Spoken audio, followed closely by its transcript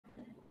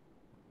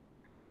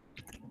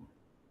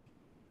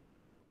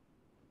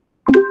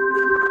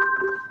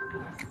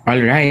All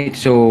right.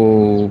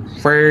 So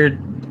for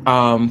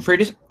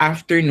this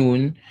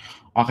afternoon,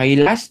 okay,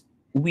 last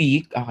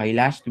week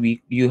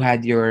you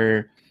had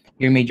your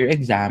major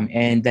exam,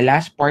 and the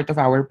last part of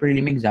our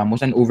prelim exam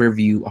was an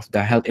overview of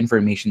the health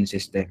information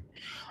system.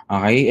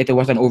 Okay, it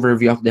was an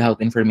overview of the health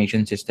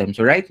information system.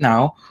 So right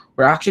now,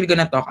 we're actually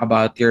gonna talk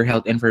about your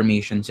health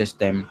information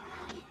system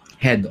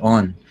head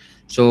on.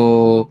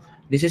 So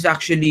this is not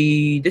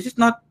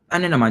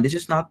ano naman, this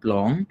is not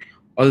long,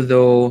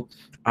 although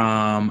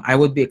I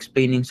would be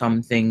explaining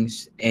some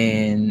things,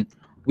 and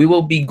we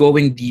will be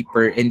going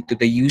deeper into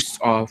the use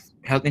of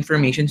health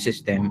information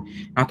system,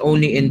 not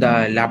only in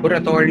the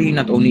laboratory,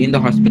 not only in the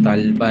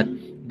hospital, but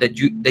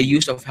the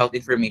use of health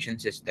information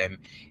system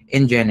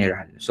in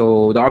general.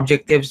 So the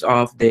objectives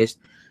of this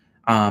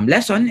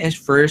lesson is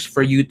first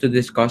for you to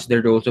discuss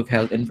the roles of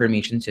health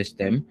information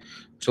system.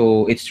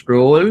 So its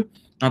role,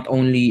 not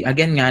only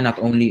again nga, not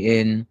only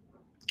in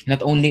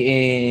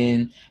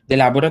the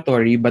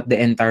laboratory but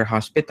the entire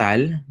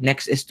hospital.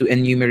 Next is to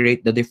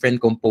enumerate the different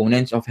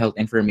components of health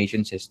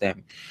information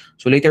system.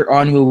 So later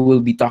on we will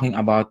be talking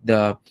about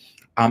the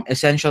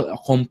essential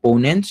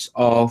components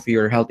of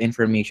your health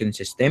information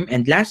system.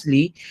 And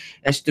lastly,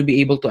 is to be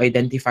able to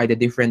identify the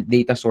different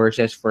data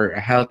sources for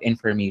health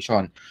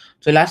information.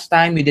 So last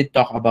time we did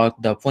talk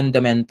about the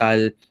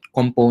fundamental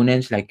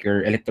components like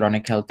your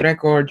electronic health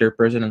record, your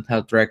personal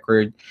health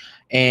record,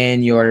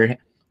 and your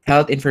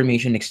health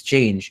information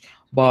exchange.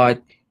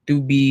 But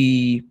to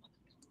be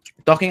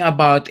talking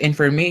about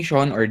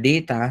information or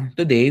data,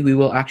 today we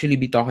will actually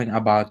be talking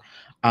about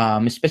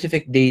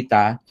specific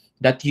data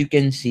that you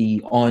can see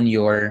on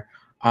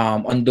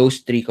those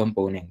three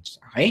components.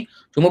 Okay,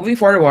 so moving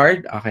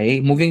forward,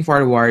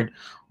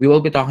 we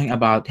will be talking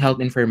about health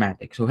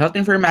informatics. So health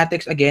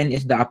informatics again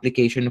is the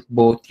application of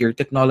both your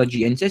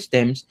technology and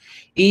systems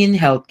in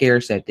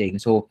healthcare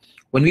settings. So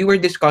when we were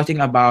discussing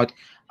about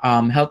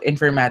health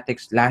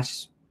informatics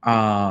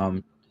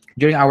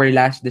during our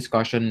last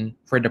discussion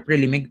for the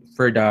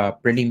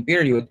prelim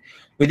period,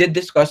 we did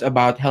discuss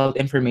about health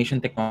information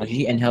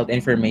technology and health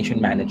information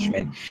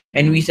management,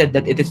 and we said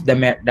that it is the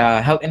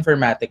health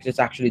informatics is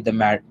actually the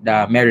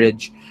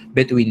marriage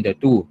between the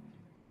two.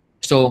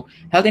 So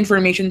health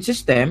information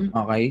system,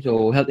 okay,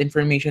 so health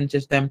information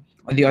system,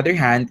 on the other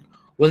hand,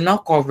 will now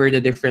cover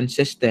the different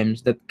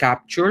systems that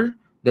capture,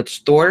 that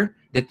store,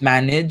 that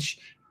manage,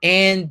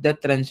 and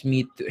that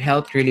transmit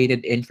health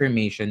related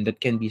information that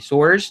can be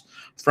sourced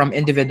from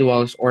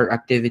individuals or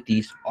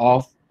activities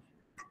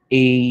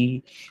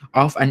a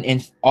of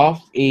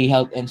a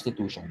health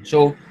institution.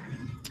 So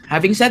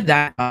having said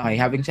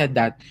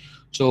that,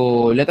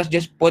 so let us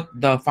just put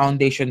the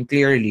foundation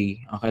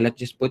clearly. Okay, let's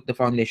just put the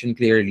foundation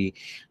clearly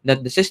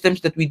that the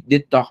systems that we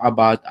did talk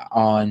about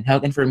on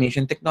health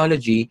information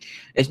technology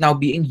is now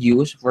being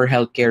used for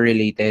healthcare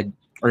related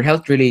or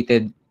health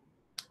related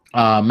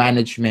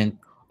management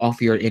of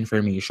your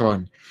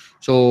information.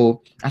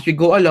 So as we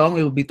go along,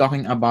 we will be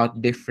talking about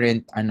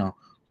different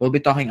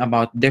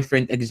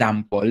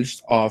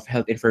examples of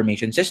health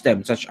information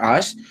systems, such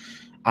as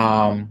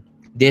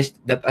this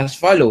that as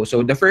follows.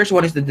 So the first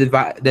one is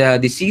the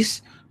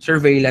disease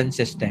surveillance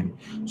system.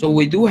 So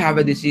we do have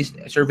a disease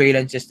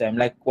surveillance system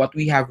like what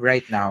we have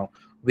right now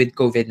with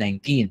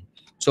COVID-19.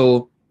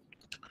 So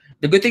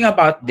the good thing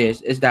about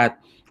this is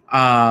that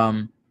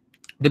um,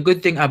 the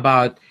good thing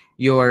about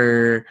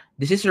your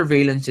disease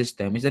surveillance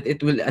system is that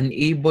it will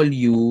enable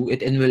you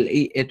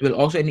it will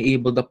also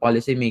enable the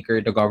policymaker,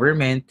 the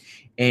government,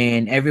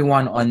 and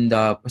everyone on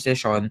the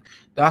position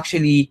to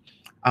actually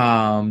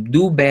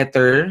do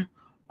better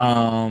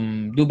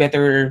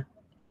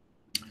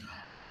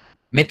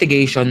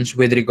mitigations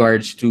with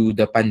regards to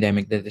the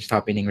pandemic that is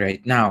happening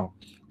right now.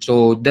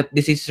 So that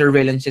disease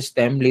surveillance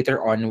system,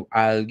 later on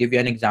I'll give you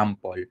an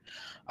example.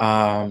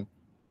 um,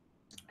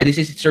 this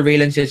is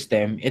surveillance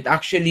system. It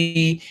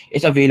actually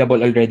is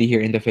available already here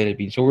in the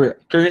Philippines. So we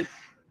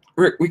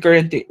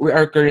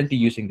are currently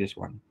using this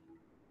one.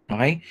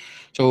 Okay.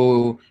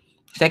 So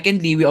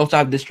secondly, we also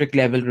have district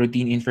level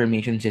routine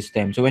information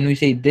system. So when we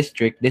say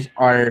district, these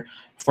are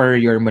for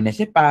your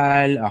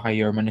municipal, okay,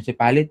 your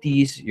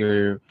municipalities,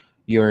 your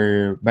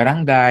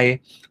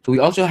barangay. So we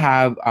also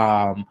have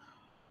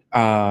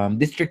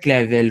district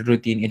level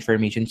routine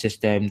information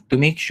system to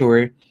make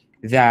sure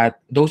that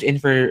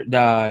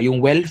the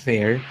yung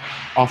welfare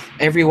of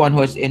everyone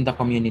who is in the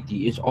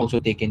community is also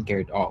taken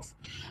care of.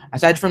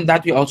 Aside from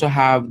that, we also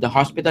have the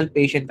hospital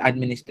patient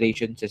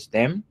administration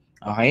system,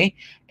 okay,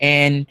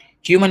 and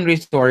human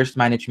resource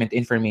management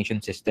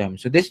information system.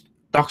 So this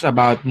talks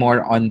about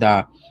more on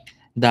the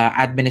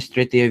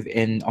administrative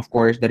and of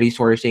course the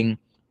resourcing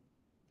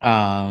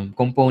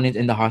components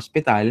in the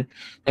hospital.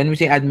 When we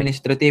say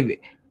administrative,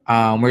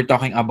 we're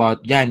talking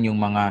about yan, yung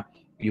mga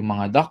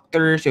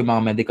doctors, yung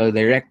mga medical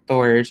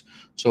directors.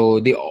 So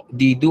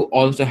they do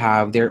also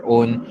have their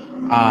own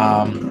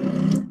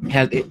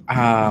health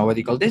what do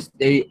you call this?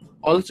 They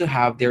also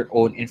have their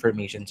own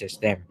information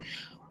system.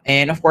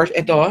 And of course,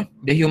 ito,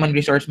 the human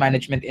resource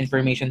management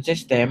information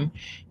system,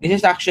 this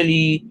is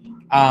actually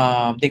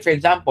take for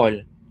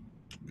example,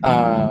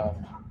 uh,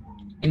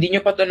 Hindi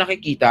nyo pa to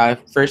nakikita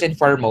first and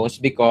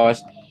foremost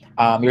because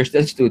you're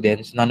still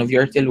students, none of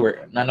you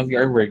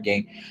are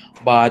working.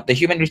 But the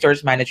human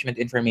resource management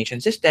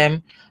information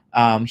system,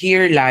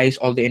 here lies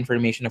all the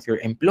information of your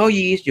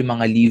employees, yung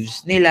mga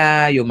leaves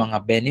nila, yung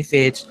mga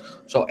benefits.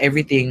 So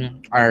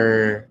everything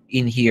are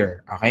in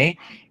here, okay?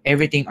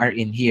 Everything are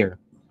in here.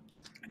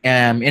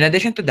 In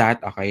addition to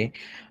that, okay,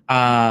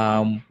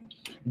 um,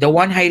 the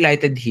one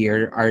highlighted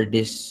here are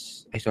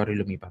this, ay sorry,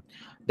 lumipat.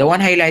 The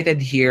one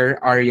highlighted here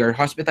are your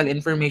hospital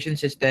information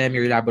system,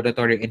 your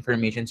laboratory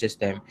information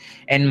system,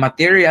 and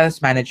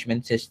materials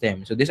management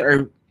system. So these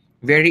are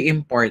very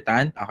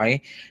important,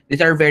 okay?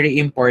 These are very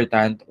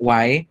important.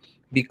 Why?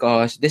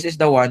 Because this is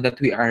the one that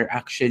we are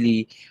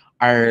actually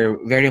are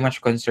very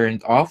much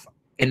concerned of.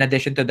 In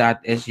addition to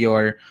that is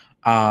your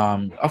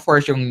of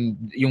course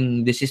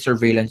yung disease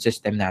surveillance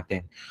system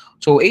natin.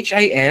 So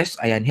HIS,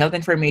 ayan, Health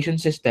Information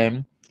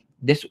System,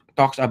 this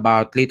talks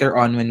about later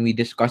on when we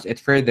discuss it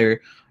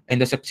further in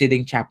the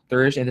succeeding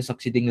chapters and the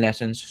succeeding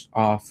lessons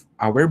of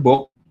our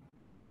book.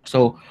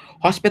 So,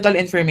 hospital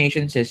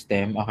information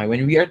system, okay,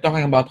 when we are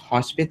talking about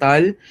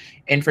hospital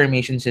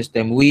information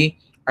system, we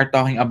are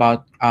talking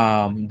about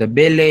the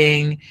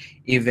billing,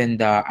 even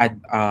the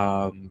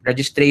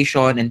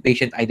registration and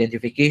patient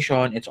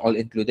identification, it's all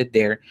included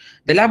there.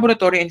 The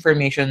laboratory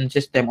information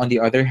system, on the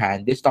other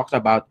hand, this talks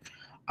about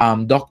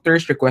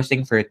doctors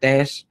requesting for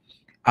tests.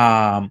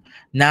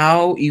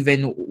 Now,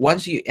 even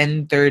once you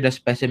enter the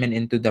specimen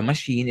into the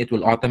machine, it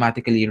will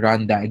automatically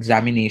run the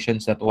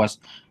examinations that was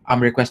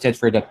requested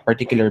for that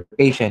particular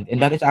patient. And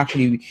that is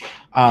actually,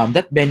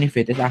 that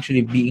benefit is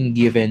actually being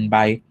given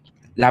by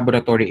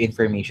laboratory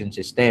information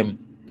system.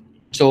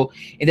 So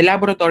in the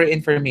laboratory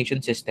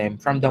information system,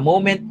 from the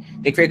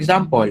moment, take for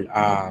example,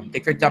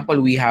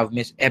 we have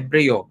Miss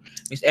Ebrio.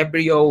 Miss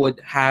Ebrio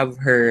would have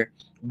her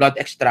blood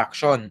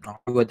extraction.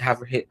 Would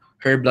have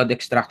her blood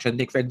extraction.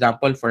 Take for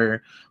example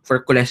for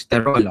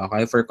cholesterol.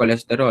 Okay, for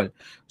cholesterol.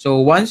 So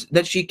once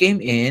that she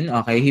came in,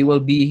 okay, he will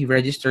be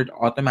registered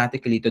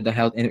automatically to the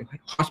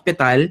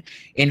hospital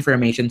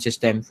information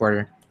system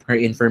for her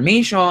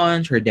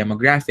information, her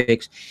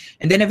demographics,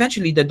 and then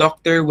eventually the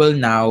doctor will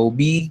now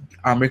be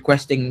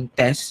requesting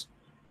tests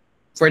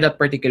for that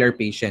particular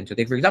patient. So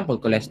take for example,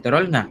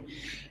 cholesterol na.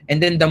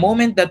 And then the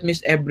moment that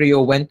Miss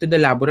Ebrio went to the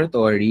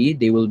laboratory,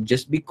 they will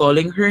just be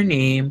calling her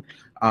name,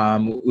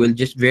 will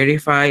just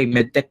verify,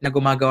 medtech na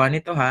gumagawa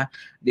nito ha,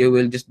 they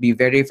will just be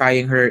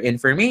verifying her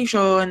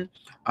information,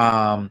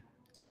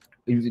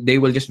 they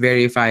will just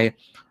verify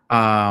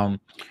um,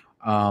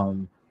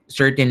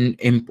 certain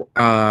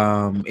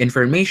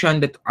information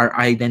that are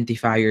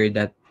identifier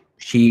that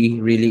she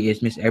really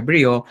is Miss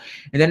Ebrio.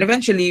 And then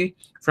eventually,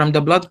 from the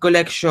blood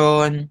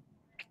collection,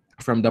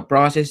 from the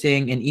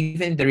processing, and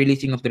even the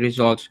releasing of the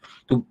results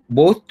to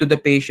both to the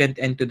patient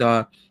and to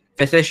the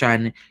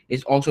physician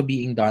is also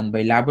being done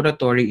by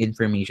laboratory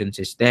information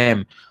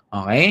system.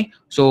 Okay?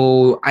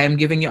 So I am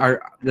giving you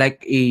our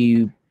like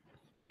a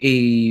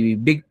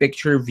big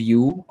picture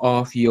view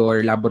of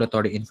your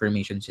laboratory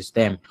information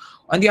system.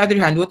 On the other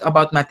hand, what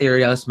about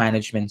materials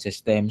management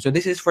system? So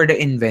this is for the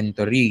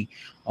inventory.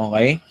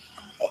 Okay?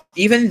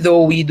 Even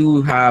though we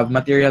do have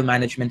material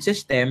management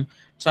system,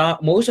 so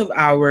most of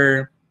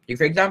our, like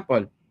for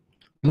example,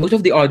 most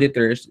of the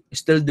auditors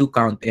still do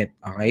count it,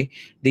 okay?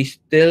 They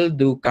still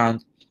do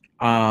count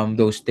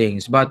those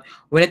things. But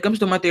when it comes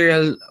to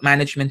material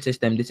management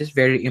system, this is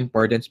very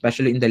important,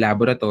 especially in the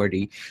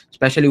laboratory,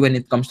 especially when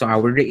it comes to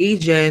our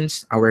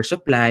reagents, our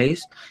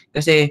supplies.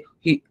 Kasi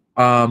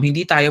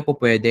hindi tayo po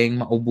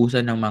pwedeng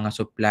maubusan ng mga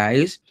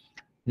supplies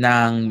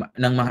ng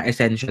mga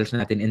essentials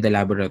natin in the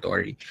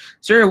laboratory.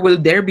 Sir, will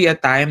there be a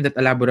time that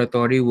a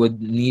laboratory would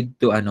need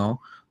to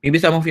maybe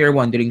some of you are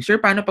wondering, sir,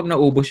 paano pag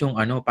naubos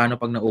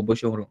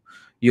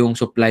yung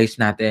supplies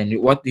natin?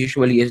 What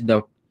usually is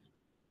the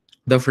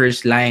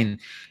first line?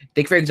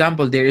 Take for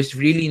example, there is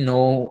really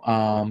no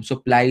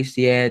supplies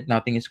yet,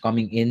 nothing is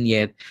coming in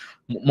yet.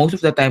 Most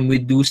of the time we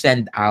do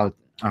send out.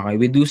 Okay,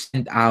 we do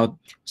send out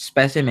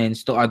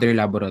specimens to other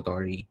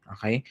laboratory.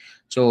 Okay,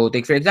 so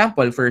take for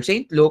example for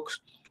St. Luke's,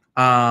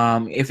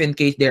 if in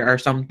case there are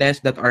some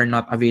tests that are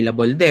not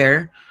available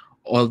there,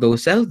 although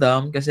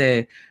seldom,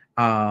 kasi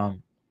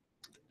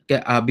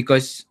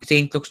because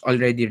St. Luke's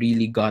already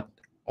really got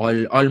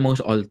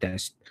almost all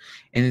tests.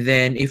 And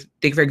then if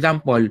take for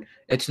example,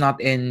 it's not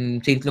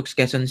in St. Luke's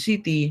Quezon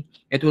City,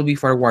 it will be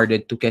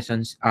forwarded to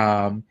Quezon's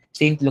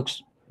St.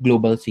 Luke's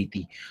Global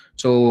City.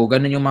 So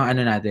ganun yung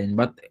mga natin.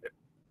 But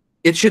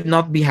it should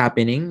not be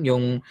happening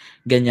yung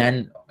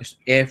ganyan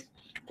if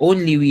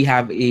only we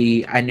have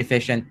an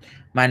efficient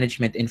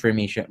management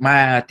information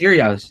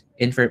materials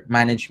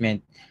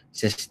management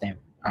system.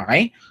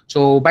 Okay?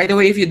 So by the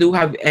way, if you do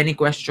have any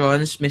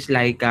questions, Miss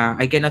Laika,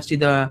 I cannot see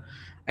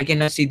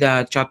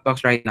the chat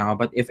box right now,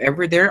 but if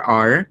ever there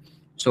are,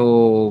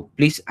 so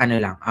please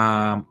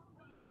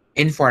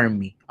inform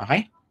me.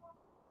 Okay?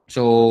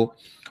 So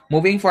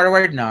moving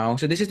forward now,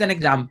 so this is an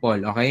example,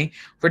 okay?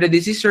 For the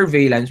disease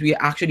surveillance, we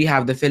actually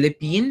have the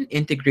Philippine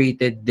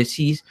Integrated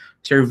Disease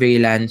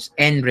Surveillance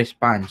and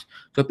Response.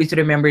 So please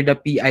remember the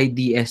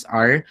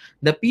PIDSR.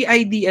 The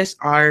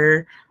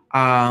PIDSR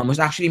was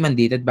actually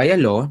mandated by a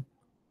law.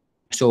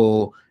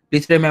 So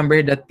please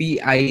remember that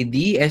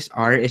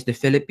PIDSR is the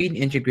Philippine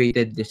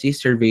Integrated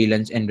Disease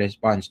Surveillance and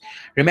Response.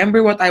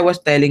 Remember what I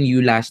was telling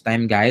you last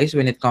time, guys,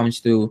 when it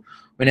comes to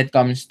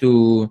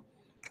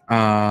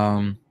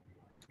um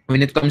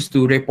when it comes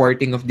to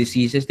reporting of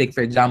diseases, like for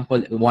example,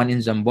 one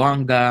in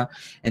Zamboanga,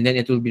 and then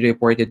it will be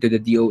reported to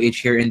the DOH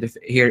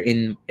here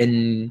in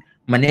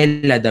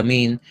Manila, the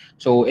main.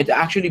 So it's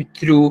actually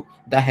through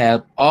the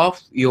help of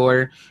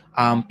your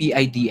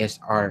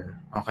PIDSR.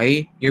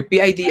 Okay, your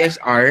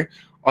PIDSR,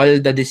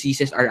 all the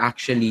diseases are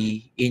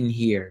actually in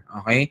here.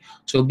 Okay,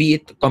 so be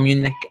it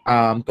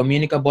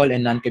communicable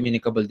and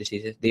non-communicable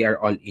diseases, they are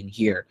all in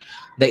here.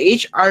 The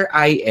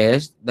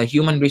HRIS, the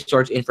Human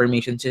Resource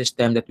Information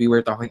System that we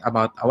were talking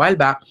about a while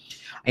back,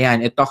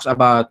 ayan, it talks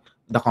about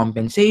the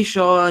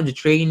compensation, the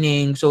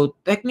training. So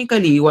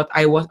technically, what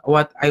I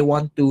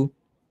want to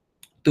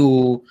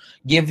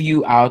give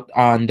you out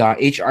on the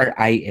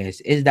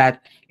HRIS is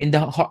that in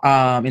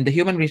the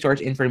Human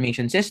Resource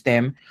Information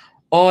System,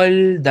 all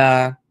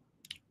the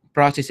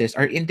processes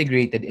are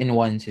integrated in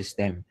one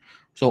system.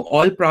 So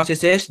all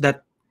processes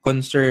that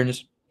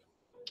concerns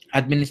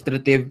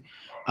administrative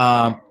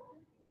um,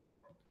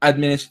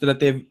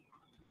 administrative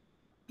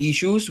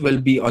issues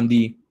will be on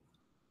the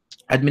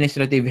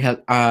administrative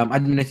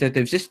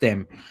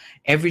system.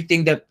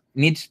 Everything that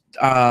needs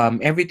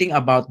everything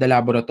about the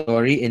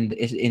laboratory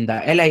is in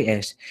the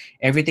LIS.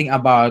 Everything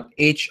about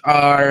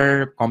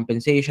HR,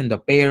 compensation, the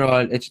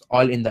payroll, it's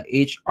all in the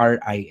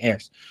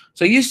HRIS.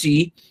 So you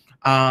see,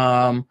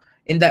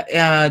 in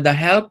the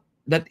help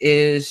that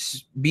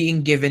is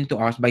being given to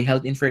us by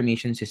health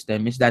information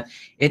system is that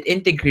it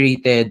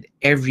integrated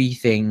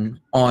everything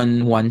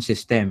on one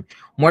system,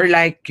 more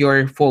like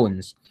your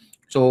phones.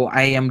 So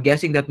I am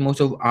guessing that most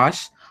of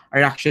us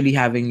are already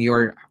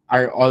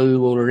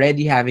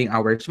having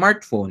our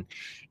smartphone.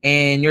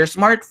 And your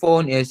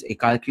smartphone is a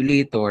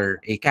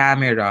calculator, a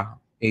camera,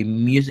 a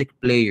music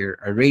player,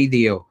 a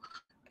radio,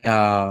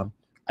 uh,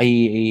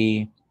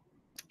 a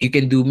you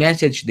can do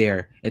message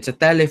there. It's a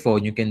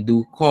telephone. You can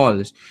do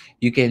calls.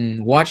 You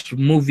can watch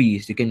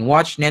movies. You can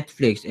watch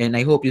Netflix. And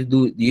I hope you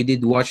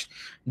did watch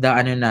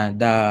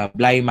the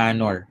Bly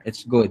Manor.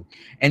 It's good.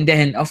 And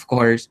then of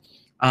course,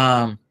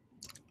 um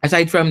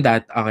aside from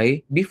that,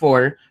 okay,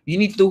 before you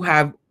need to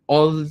have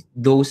all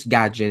those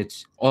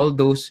gadgets, all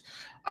those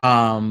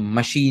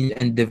machines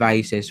and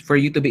devices for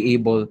you to be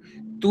able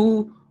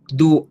to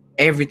do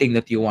everything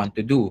that you want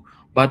to do.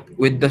 But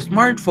with the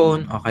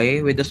smartphone,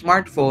 okay, with the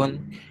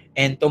smartphone,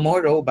 and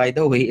tomorrow, by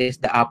the way, is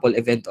the Apple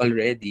event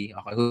already.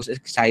 Okay, who's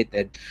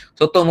excited?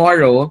 So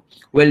tomorrow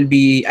will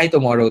be, ay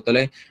tomorrow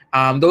tuloy.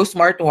 Those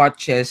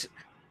smartwatches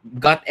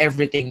got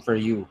everything for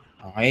you.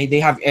 Okay? They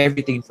have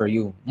everything for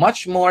you.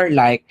 Much more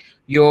like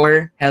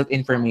your health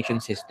information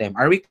system.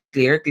 Are we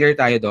clear? Clear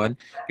tayo doon?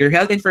 Your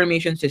health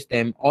information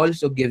system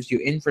also gives you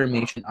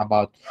information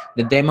about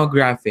the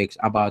demographics,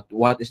 about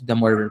what is the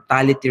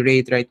mortality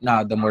rate right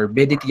now, the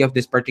morbidity of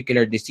this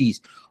particular disease,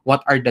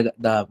 what are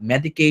the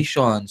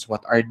medications,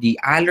 what are the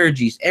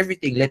allergies,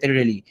 everything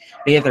literally.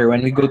 Later,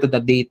 when we go to the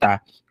data,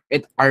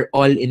 it are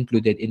all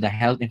included in the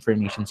health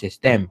information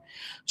system.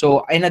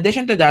 So in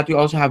addition to that, we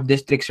also have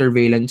district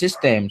surveillance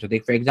system. So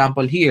take for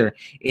example here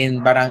in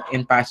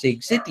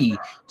Pasig City.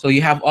 So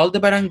you have all the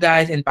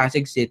barangays in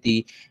Pasig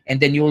City, and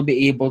then you will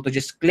be able to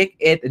just click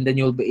it, and then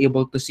you'll be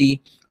able to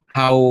see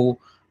how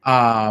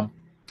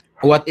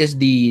what is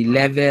the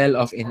level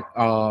of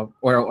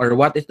or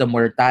what is the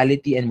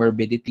mortality and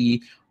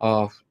morbidity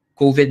of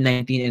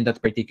COVID-19 in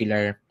that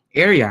particular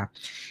area.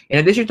 In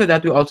addition to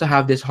that, we also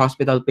have this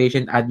hospital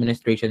patient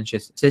administration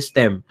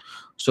system.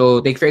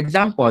 So take for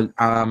example,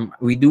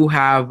 we do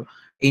have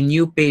a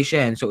new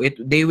patient. So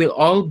they will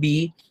all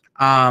be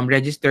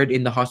registered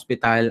in the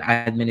hospital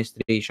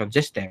administration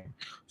system.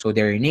 So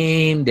their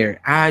name,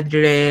 their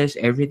address,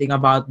 everything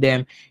about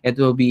them, it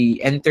will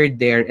be entered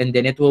there, and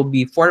then it will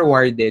be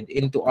forwarded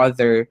into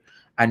other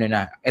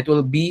it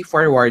will be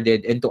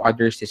forwarded into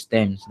other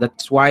systems.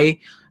 That's why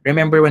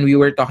remember when we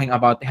were talking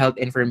about health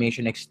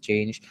information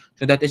exchange,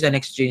 so that is an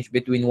exchange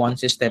between one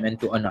system and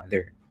to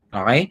another.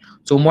 Okay?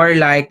 So more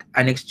like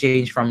an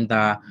exchange from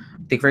the,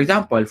 take for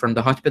example, from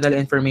the hospital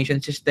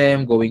information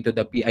system going to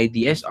the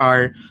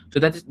PIDSR. So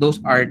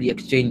those are the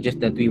exchanges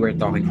that we were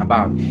talking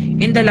about.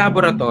 In the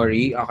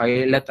laboratory,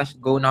 okay, let us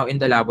go now in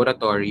the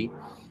laboratory.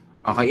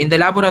 Okay, in the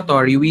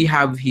laboratory, we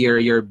have here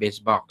your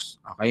BizBox.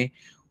 Okay,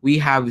 we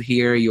have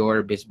here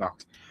your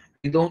BizBox.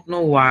 I don't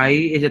know why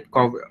is it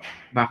cover.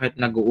 Bakit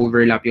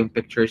nag-overlap yung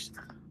pictures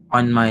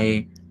on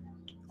my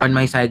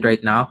side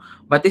right now?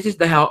 But this is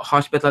the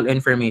hospital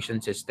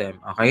information system.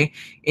 Okay,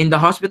 in the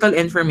hospital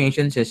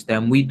information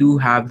system, we do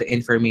have the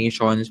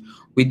informations.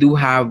 We do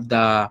have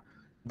the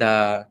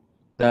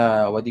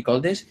what do you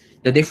call this?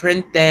 The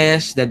different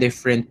tests, the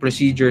different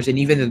procedures, and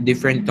even the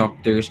different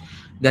doctors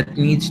that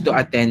needs to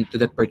attend to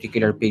that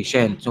particular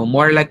patient. So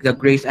more like the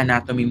Grey's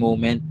Anatomy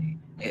moment,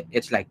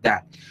 it's like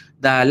that.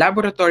 The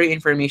laboratory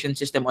information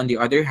system, on the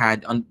other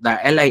hand, on the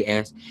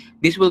LIS,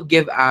 this will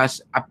give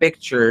us a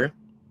picture.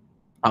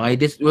 Okay,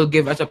 this will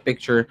give us a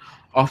picture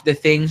of the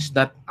things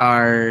that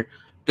are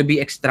to be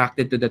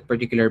extracted to that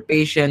particular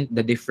patient,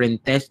 the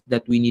different tests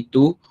that we need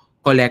to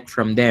collect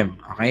from them,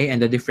 okay,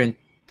 and the different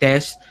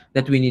tests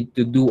that we need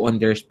to do on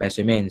their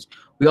specimens.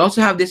 We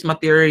also have this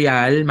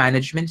material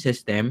management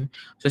system.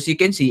 So as you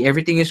can see,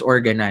 everything is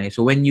organized.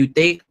 So when you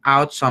take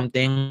out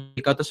something, when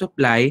you take out a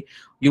supply,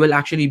 you will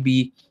actually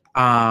be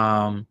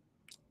um,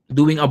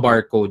 doing a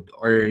barcode,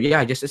 or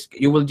yeah,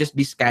 you will just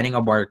be scanning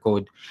a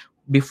barcode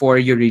before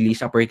you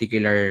release a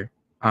particular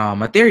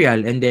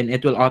material, and then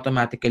it will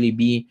automatically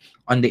be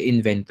on the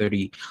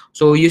inventory.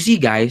 So you see,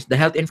 guys, the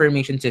health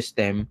information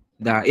system,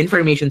 the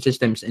information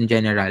systems in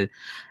general,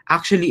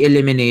 actually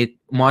eliminate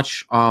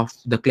much of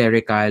the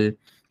clerical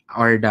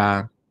or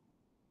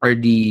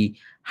the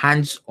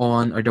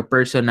hands-on or the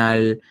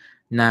personal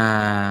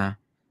na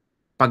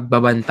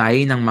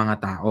pagbabantay ng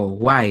mga tao.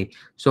 Why?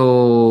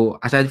 So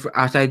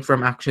aside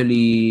from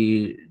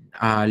actually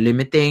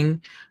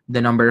limiting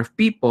the number of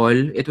people,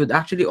 it would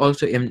actually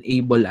also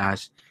enable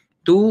us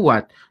to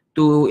what?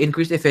 To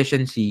increase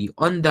efficiency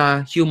on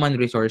the human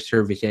resource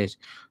services.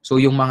 So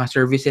yung mga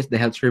services, the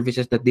health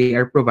services that they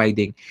are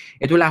providing,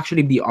 it will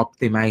actually be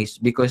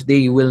optimized because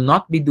they will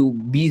not be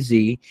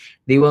busy.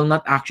 They will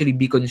not actually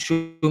be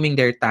consuming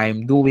their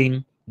time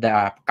doing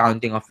the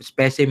counting of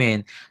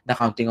specimen, the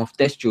counting of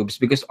test tubes,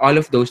 because all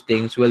of those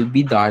things will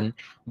be done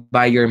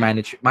by your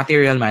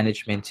material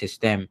management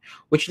system.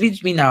 Which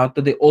leads me now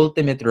to the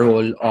ultimate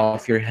role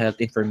of your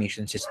health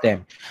information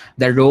system.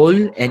 The role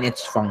and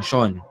its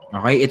function.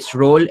 Okay? Its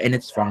role and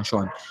its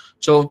function.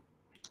 So,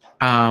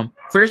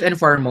 first and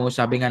foremost,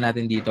 sabi nga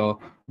natin dito,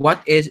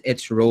 what is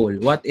its role?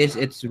 What is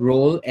its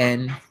role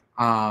and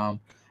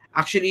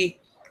actually,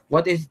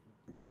 what is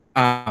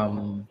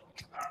um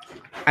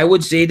I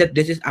would say that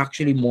this is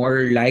actually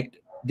more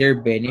like their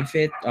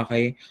benefit,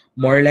 okay?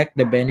 More like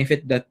the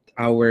benefit that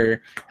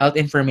our health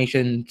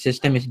information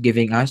system is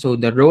giving us. So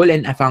the role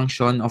and a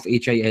function of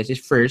HIS is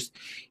first,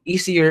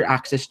 easier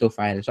access to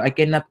files. So I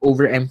cannot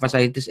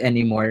overemphasize this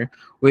anymore.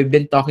 We've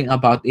been talking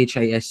about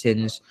HIS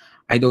since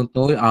I don't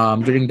know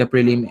during the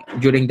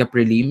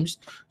prelims.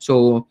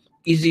 So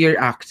easier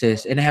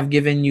access, and I have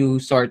given you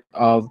sort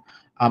of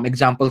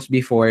examples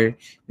before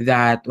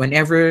that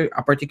whenever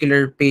a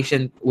particular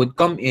patient would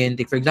come in,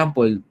 take for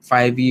example,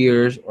 5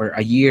 years or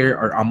a year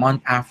or a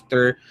month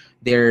after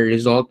their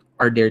result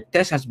or their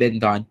test has been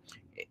done,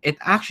 it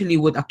actually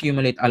would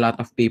accumulate a lot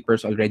of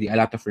papers already, a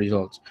lot of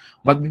results.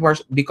 But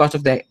because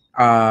of the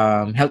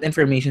health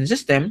information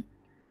system,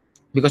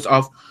 because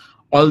of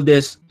all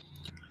this,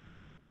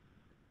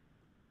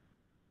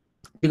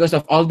 because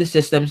of all the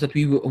systems that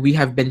we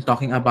have been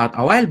talking about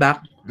a while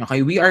back,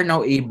 okay, we are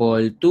now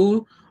able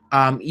to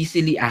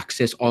easily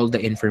access all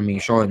the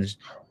informations.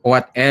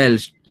 What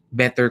else?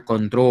 Better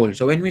control.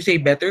 So when we say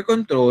better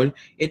control,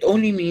 it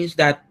only means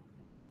that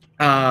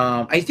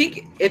I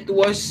think it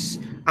was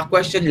a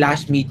question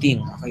last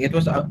meeting. Okay, it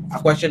was a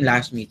question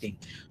last meeting.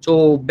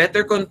 So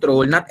better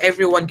control. Not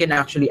everyone can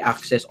actually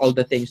access all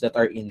the things that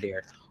are in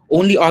there.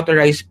 Only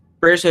authorized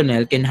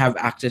personnel can have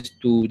access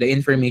to the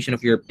information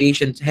of your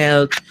patient's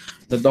health.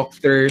 The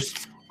doctors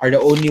are the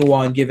only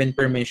one given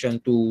permission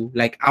to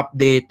like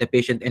update the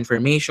patient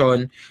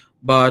information.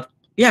 But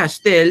yeah,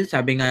 still,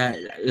 sabi nga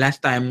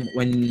last time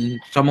when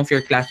some of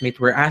your classmates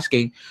were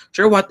asking,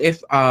 sure, what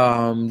if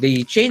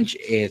they change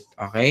it?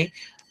 Okay,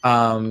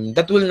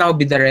 that will now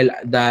be the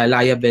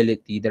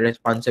liability, the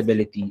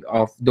responsibility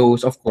of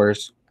those, of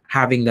course,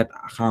 having that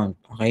account.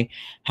 Okay,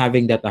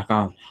 having that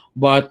account.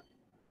 But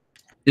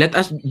let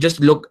us just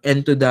look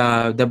into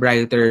the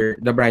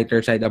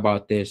brighter side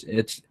about this.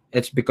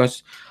 It's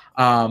because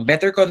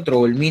better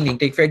control, meaning,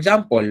 take for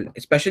example,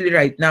 especially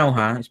right now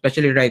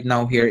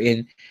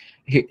here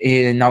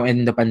now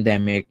in the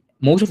pandemic,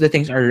 most of the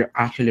things are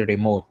actually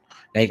remote.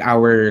 Like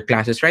our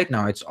classes right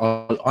now, it's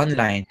all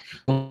online.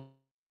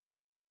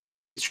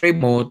 It's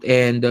remote,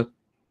 and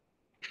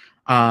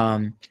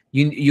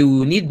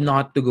you need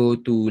not to go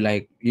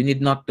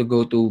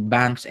to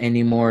banks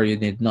anymore. You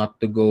need not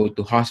to go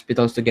to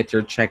hospitals to get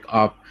your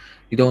checkup.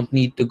 You don't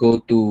need to go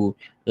to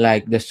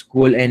like the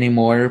school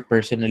anymore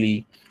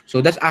personally.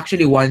 So that's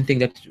actually one thing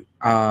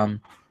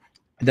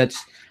that's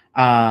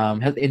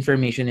health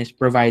information is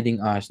providing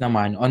us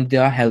naman on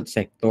the health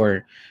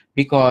sector,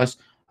 because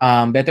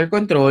better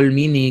control,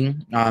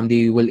 meaning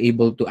they will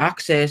able to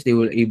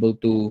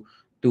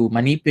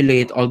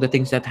manipulate all the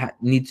things that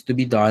needs to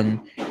be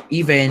done,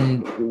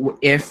 even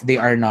if they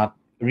are not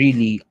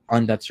really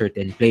on that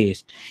certain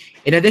place.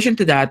 In addition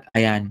to that,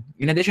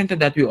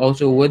 we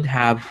also would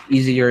have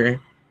easier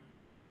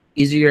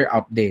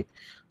update.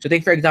 So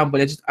take for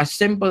example, it's as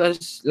simple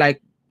as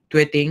like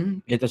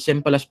tweeting. It's as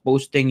simple as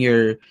posting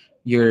your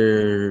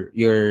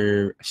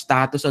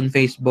status on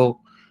Facebook.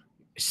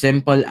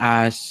 Simple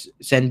as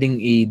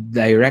sending a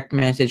direct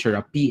message or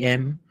a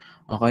PM.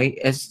 Okay,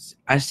 as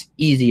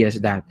easy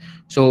as that.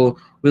 So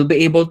will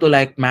be able to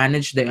like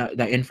manage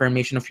the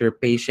information of your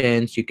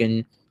patients. You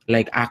can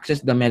like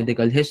access the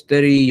medical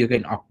history, you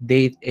can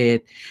update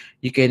it,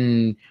 you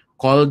can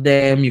call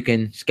them, you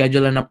can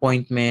schedule an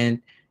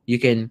appointment, you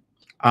can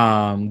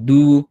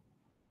do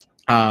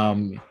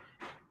um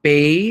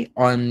pay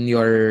on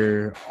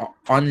your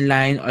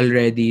online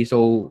already.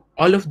 So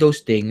all of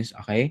those things,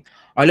 okay,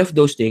 all of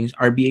those things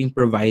are being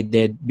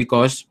provided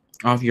because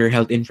of your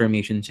health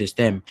information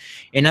system.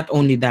 And not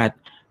only that,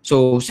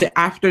 so say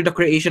after the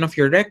creation of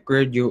your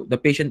record, the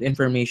patient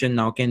information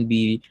now can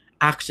be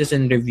accessed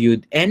and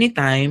reviewed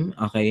anytime,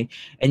 okay,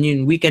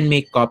 and we can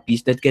make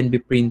copies that can be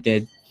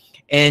printed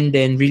and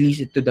then release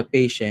it to the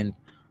patient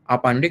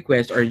upon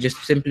request, or just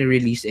simply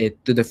release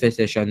it to the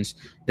physicians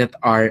that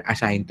are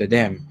assigned to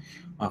them.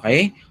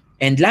 Okay?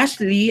 And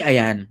lastly,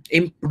 ayan,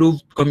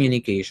 improved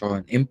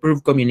communication.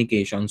 Improved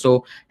communication.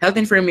 So, health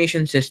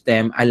information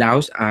system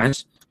allows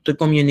us to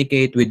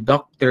communicate with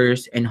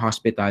doctors and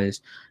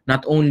hospitals,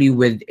 not only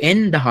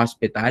within the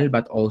hospital,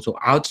 but also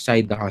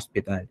outside the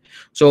hospital.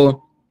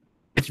 So,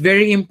 it's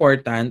very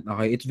important,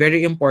 okay, it's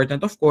very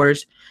important, of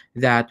course,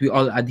 that we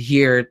all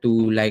adhere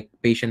to like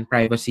patient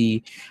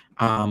privacy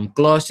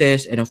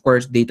clauses, and of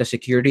course data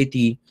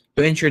security,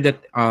 to ensure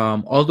that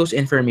all those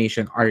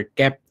information are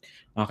kept,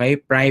 okay,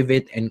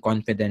 private and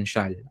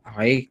confidential,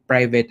 okay,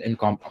 private and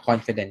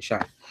confidential.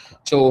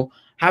 So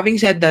having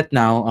said that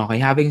now, okay,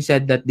 having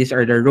said that these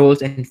are the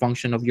roles and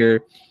function of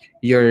your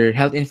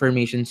health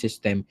information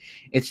system,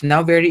 it's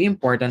now very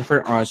important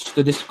for us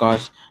to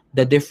discuss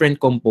the different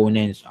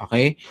components,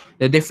 okay?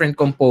 The different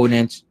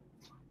components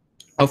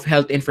of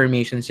health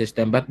information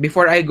system. But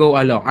before I go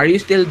along, are you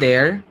still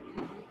there?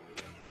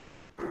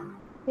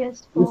 Yes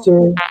Yes, po.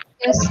 sir.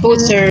 Yes po,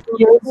 sir.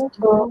 Yes, Yes po.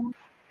 po.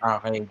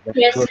 Okay, that's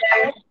Yes, good. sir.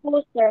 Yes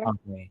po, sir.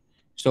 Okay.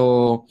 So,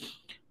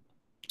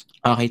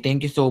 okay,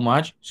 thank you so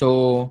much.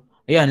 So,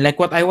 ayan, like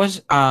what I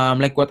was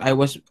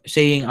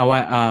saying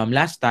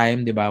last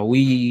time, 'di ba?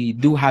 We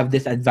do have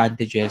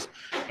disadvantages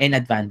and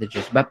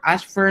advantages. But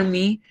as for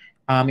me,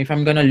 if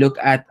I'm gonna look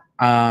at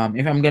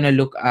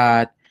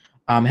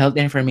health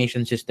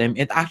information system,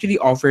 it actually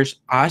offers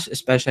us,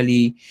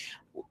 especially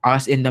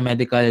us in the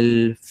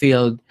medical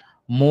field,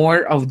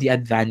 more of the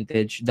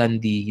advantage than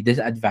the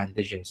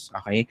disadvantages.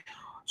 Okay?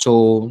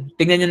 So,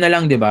 tingnan nyo na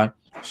lang, 'di ba?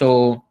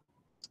 So,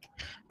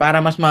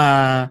 para mas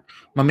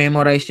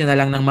ma-memorize nyo na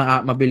lang ng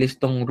mabilis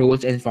tong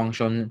rules and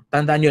function,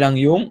 tandaan nyo lang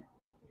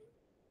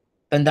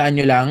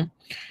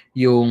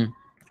yung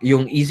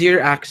easier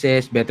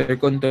access, better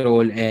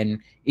control, and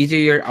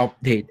easier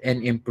update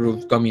and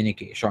improved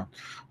communication.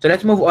 So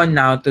let's move on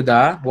now to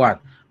the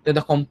what? To the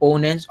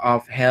components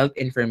of health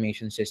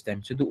information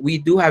system. So we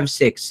do have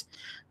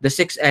the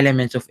six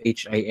elements of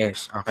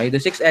HIS. Okay, the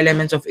six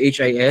elements of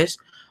HIS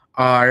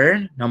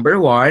are: number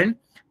one,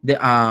 the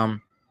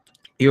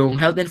yung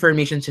health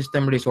information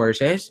system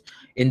resources,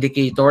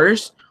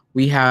 indicators,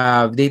 we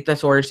have data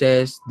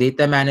sources,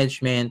 data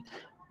management,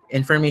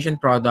 information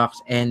products,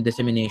 and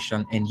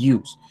dissemination and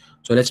use.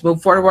 So let's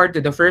move forward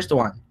to the first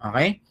one.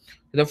 Okay.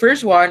 The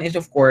first one is,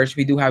 of course,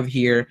 we do have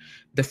here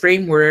the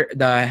framework,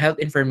 the health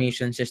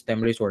information system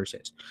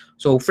resources.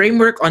 So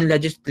framework on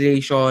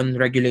legislation,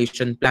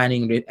 regulation,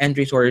 planning, and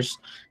resources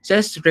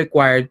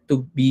required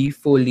to be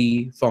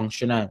fully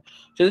functional.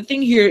 So the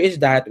thing here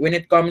is that when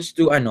it comes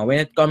to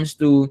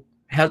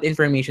health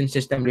information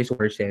system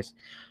resources,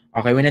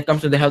 okay, when it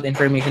comes to the health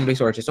information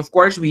resources, of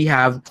course, we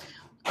have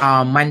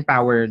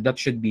manpower that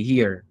should be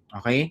here.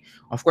 Okay,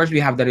 of course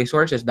we have the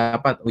resources,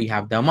 dapat we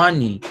have the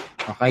money.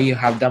 Okay, you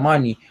have the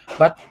money,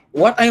 but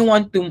what I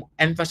want to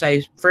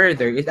emphasize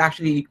further is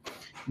actually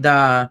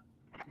the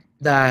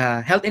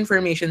health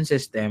information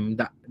system,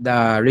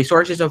 the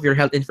resources of your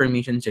health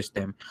information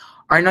system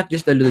are not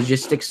just the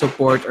logistics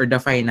support or the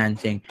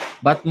financing,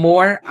 but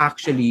more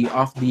actually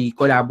of the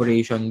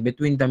collaboration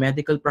between the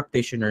medical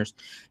practitioners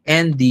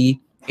and the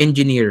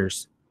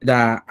engineers,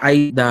 the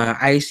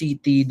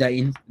ICT,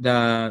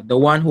 the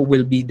one who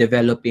will be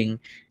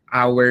developing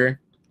our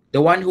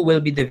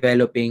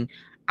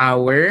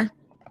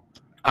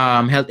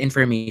our health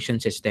information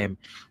system.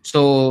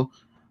 So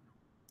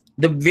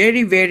the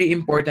very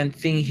important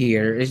thing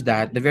here is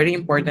that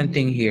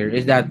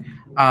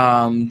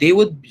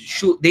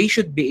they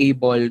should be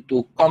able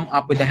to come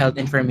up with a health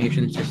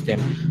information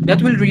system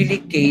that will really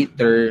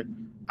cater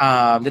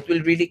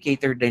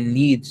the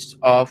needs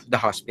of the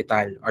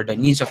hospital or the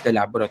needs of the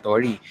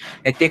laboratory.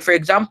 Like, take for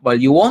example,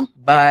 you won't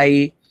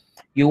buy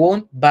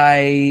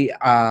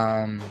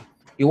an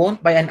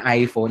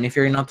iPhone if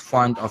you're not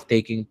fond of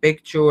taking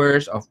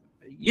pictures of,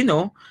 you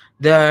know,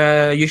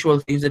 the usual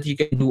things that you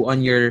can do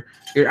on your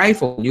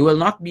iPhone. You will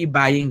not be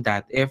buying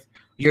that if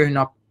you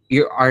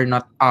are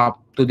not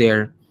up to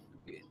the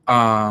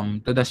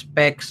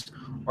specs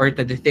or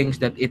to the things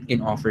that it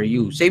can offer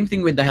you. Same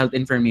thing with the health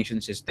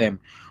information system.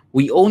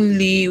 We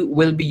only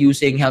will be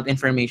using health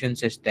information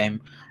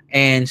system,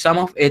 and some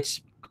of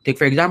its, take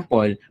for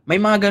example, may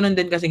mga ganun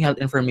din kasing health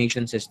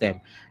information system.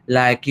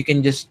 Like, you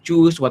can just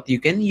choose what you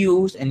can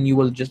use and you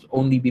will just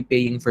only be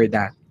paying for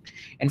that.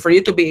 And for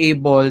you to be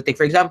able, take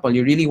for example,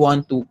 you really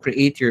want to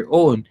create your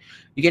own,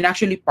 you can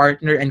actually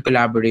partner and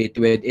collaborate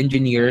with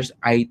engineers,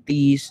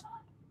 ITs,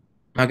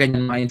 mga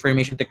ganyan, mga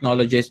information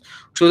technologists,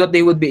 so that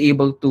they would be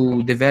able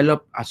to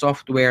develop a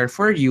software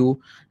for you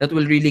that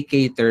will really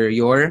cater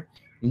your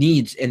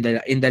needs in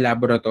the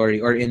laboratory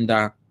or in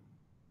the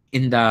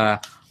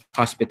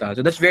hospital.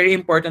 So that's very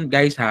important,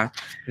 guys,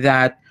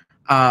 that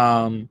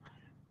um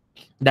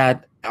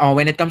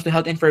when it comes to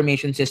health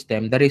information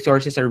system, the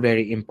resources are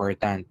very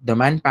important. The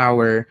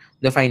manpower,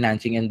 the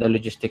financing, and the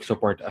logistic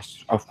support,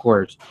 of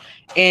course.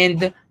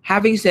 And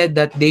having said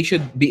that, they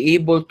should be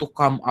able to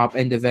come up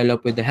and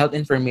develop with the health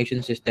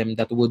information system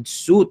that would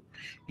suit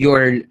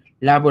your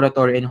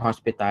laboratory and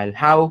hospital.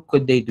 How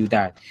could they do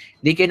that?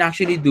 They can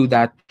actually do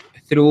that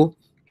through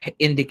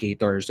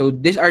indicators. So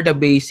these are the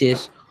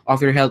basis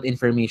of your health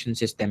information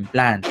system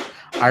plan.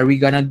 Why are we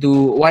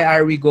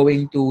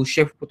going to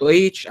shift to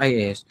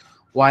HIS?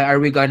 Why are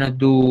we gonna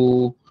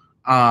do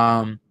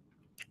um,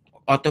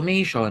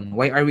 automation?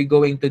 Why are we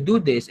going to do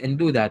this and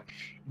do that?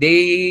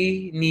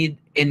 They need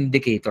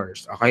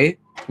indicators, okay?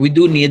 We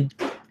do need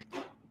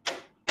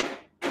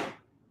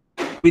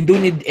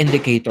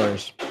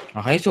indicators.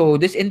 Okay, so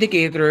these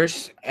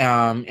indicators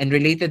and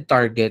related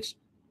targets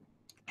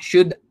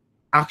should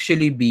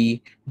actually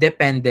be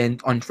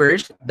dependent on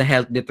first the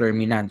health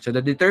determinants. So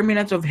the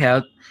determinants of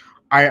health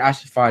are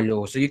as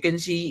follows. So you can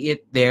see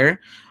it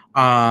there.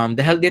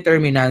 The health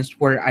determinants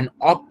for an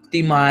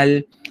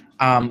optimal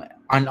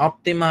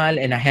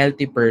and a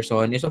healthy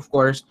person is of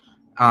course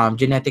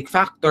genetic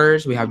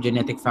factors. We have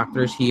genetic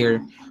factors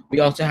here. We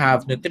also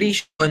have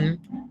nutrition,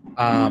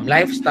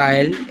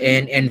 lifestyle,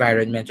 and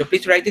environment. So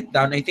please write it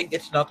down. I think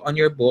it's not on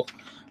your book.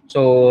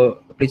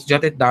 So please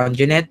jot it down.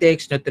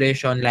 Genetics,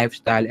 nutrition,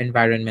 lifestyle,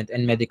 environment,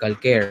 and medical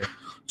care.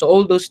 So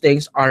all those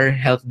things are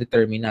health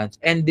determinants.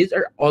 And these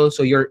are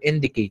also your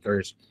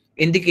indicators.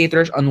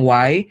 Indicators on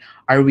why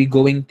are we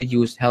going to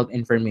use health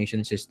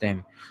information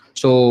system.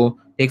 So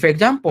take for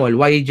example,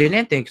 why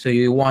genetics? So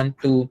you want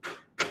to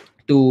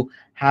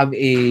have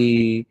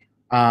a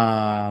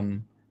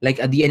like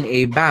a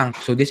DNA bank.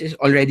 So this is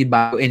already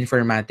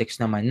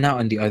bioinformatics naman na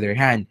on the other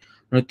hand.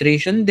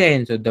 Nutrition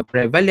then, so the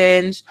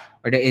prevalence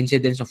or the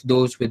incidence of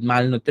those with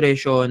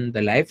malnutrition,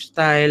 the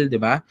lifestyle, di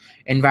ba?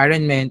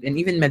 Environment, and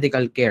even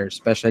medical care,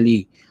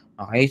 especially.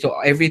 Okay, so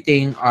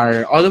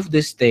all of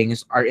these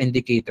things are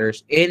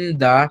indicators in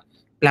the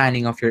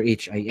planning of your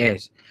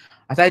HIS.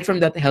 Aside from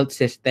that health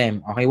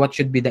system, okay, what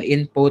should be the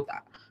input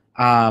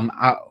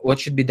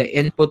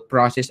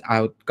process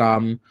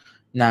outcome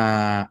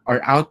na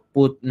or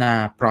output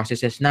na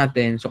processes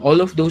natin. So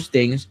all of those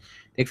things,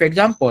 like for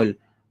example,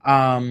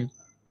 um,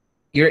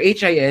 your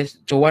HIS,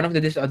 so one of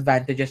the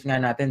disadvantages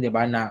nga natin, di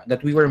ba,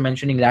 that we were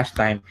mentioning last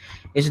time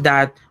is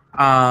that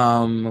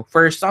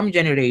for some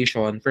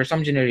generation,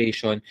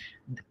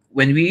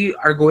 when we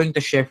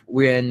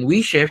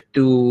shift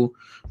to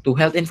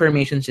health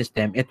information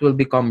system, it will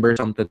be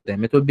cumbersome to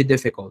them. It will be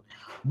difficult.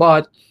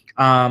 But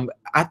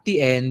at the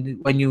end,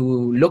 when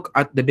you look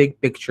at the big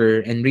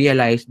picture and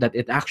realize that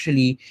it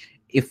actually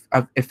if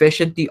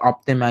efficiently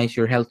optimize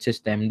your health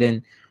system,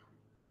 then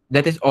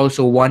that is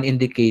also one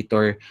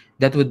indicator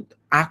that would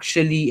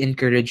actually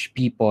encourage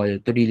people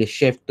to really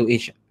shift to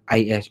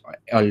HIS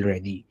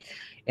already.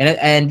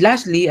 And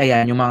lastly,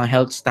 ayan, yung mga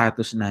health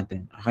status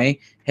natin. Okay?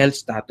 Health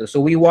status. So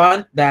we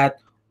want that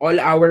all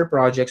our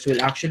projects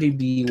will actually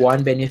be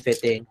one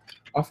benefiting,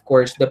 of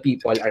course, the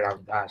people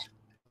around us.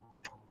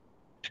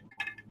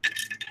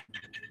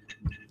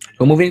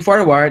 So moving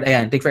forward,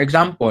 ayan, take for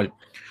example,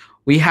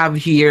 we have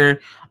here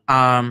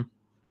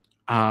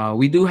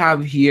we do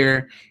have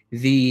here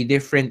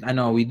different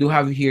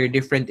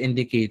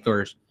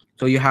indicators.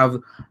 So you have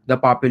the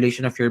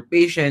population of your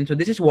patient. So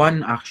this is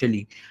one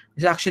actually.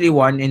 This is actually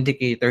one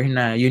indicator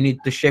na you need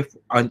to shift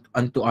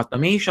onto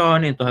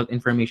automation, into health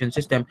information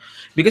system.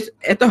 Because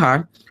ito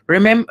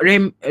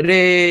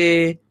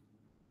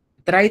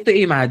try to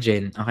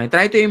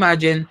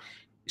imagine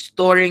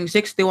storing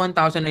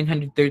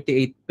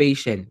 61,938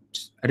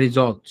 patients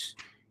results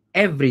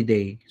every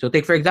day. So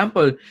take for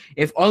example,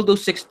 if all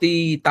those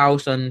 60,000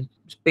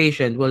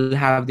 patients will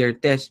have their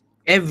tests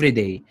every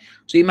day.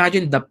 So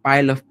imagine the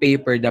pile of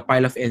paper, the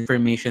pile of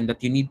information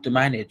that you need to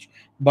manage.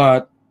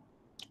 But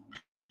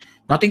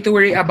nothing to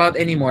worry about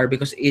anymore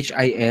because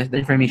HIS, the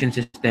information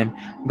system,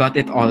 got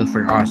it all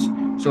for us.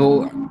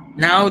 So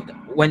now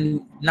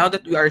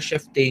that we are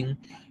shifting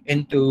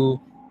into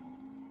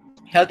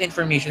health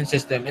information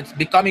system, it's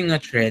becoming a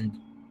trend.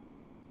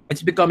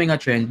 It's becoming a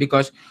trend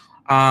because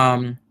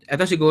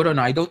ito siguro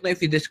na I don't know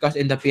if you discussed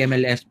in the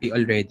PMLSP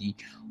already.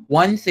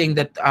 One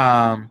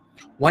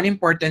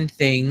important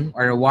thing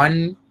or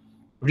one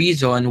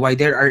reason why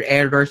there are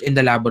errors in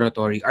the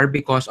laboratory are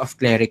because of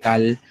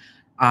clerical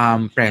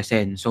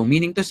presence. So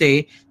meaning to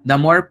say, the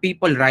more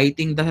people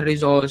writing the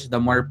results, the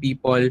more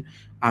people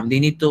they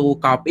need to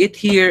copy it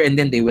here and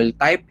then they will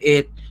type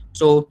it.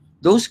 So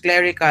those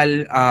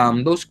clerical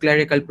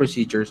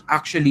procedures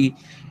actually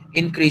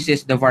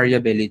increases the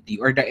variability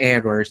or the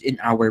errors in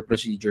our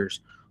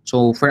procedures.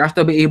 So for us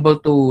to be able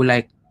to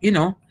like you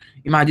know,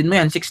 imagine mo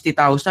yan,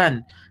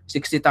 60,000.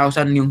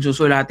 60,000 yung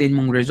susulatin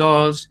mong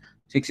results,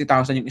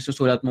 60,000 yung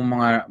isusulat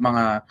mong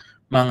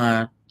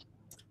mga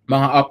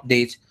mga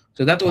updates.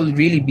 So that will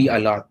really be a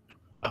lot.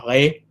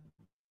 Okay?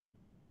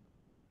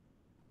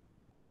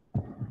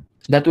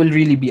 That will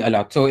really be a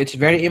lot. So it's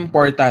very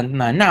important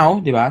na now,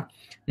 di ba?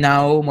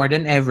 Now, more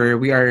than ever,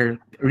 we are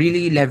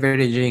really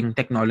leveraging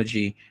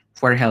technology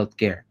for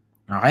healthcare.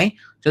 Okay?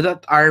 So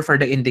that are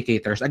for the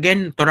indicators.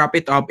 Again, to wrap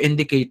it up,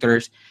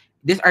 indicators,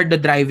 these are the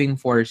driving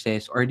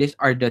forces or these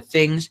are the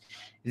things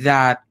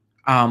that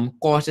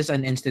causes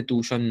an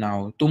institution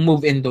now to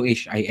move into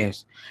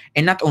HIS.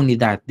 And not only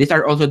that, these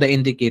are also the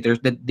indicators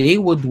that they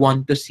would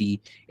want to see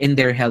in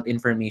their health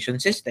information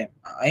system.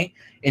 Okay?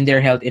 In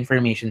their health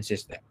information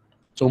system.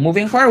 So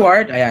moving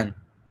forward, ayan,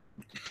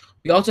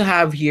 we also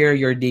have here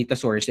your data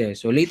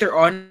sources. So later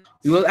on,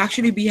 we will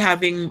actually be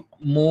having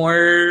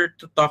more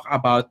to talk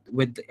about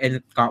when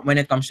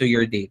it comes to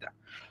your data.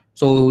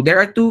 So there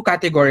are two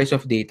categories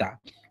of data.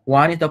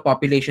 One is the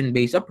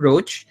population-based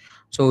approach.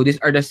 So these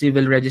are the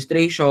civil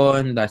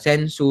registration, the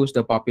census,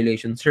 the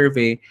population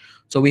survey.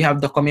 So we have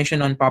the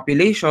Commission on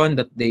Population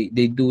that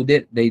they do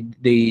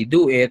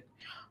it.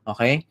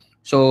 Okay.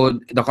 So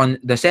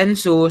the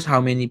census,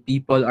 how many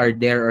people are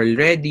there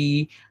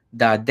already,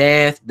 the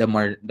death,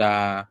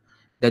 the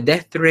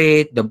death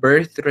rate, the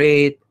birth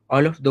rate,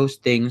 all of those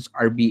things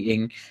are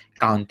being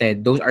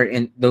counted.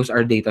 Those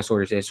are data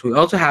sources. We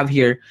also have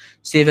here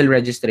civil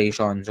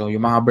registration. So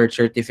yung mga birth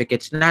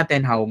certificates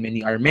natin, how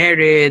many are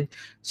married,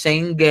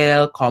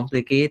 single,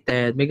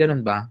 complicated, may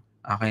ganun ba?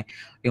 Okay.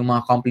 Yung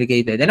mga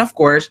complicated. And of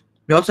course,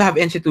 we also have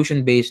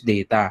institution-based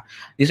data.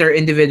 These are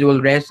individual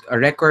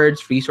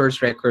records,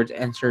 resource records,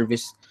 and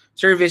service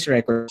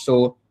records.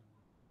 So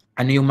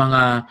ano yung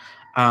mga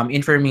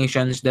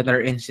informations that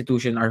our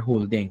institution are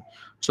holding.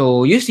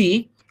 So you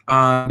see,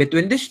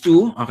 between these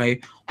two, okay,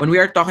 when we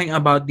are talking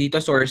about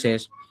data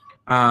sources,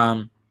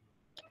 um,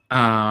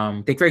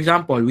 take for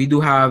example, we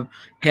do have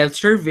health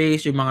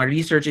surveys, yung mga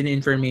research and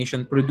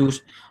information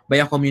produced by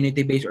a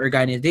community-based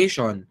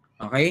organization.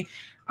 Okay,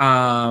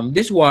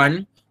 this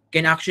one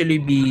can actually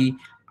be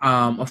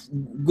of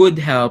good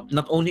help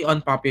not only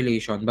on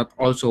population but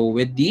also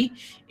with the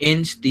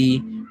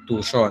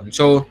institution.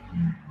 So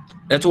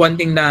that's one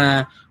thing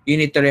na you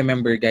need to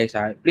remember, guys.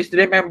 Ha? Please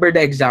remember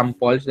the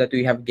examples that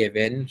we have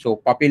given. So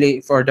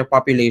populate for the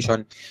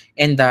population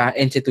and the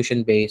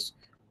institution-based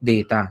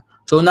data.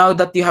 So now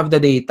that you have the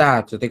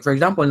data, so take for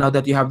example, now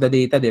that you have the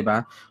data,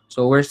 diba?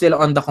 So we're still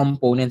on the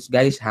components,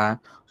 guys, ha?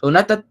 So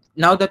not that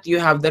now that you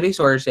have the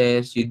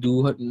resources, you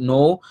do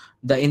know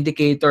the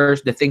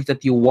indicators, the things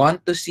that you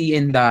want to see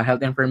in the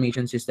health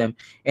information system,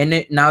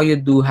 and now you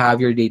do have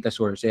your data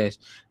sources.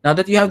 Now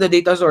that you have the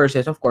data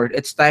sources, of course,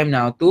 it's time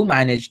now to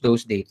manage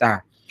those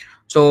data.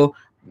 So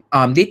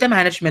data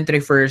management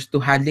refers to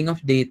handling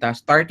of data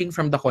starting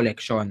from the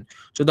collection.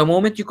 So the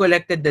moment you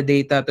collected the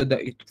data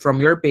from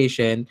your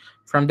patient,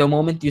 from the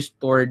moment you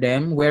store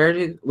them, where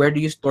do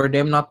you store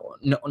them?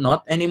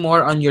 Not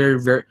anymore on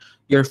your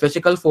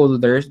physical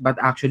folders, but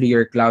actually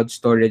your cloud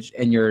storage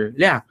and your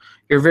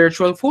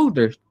virtual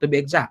folders to be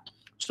exact.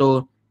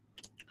 So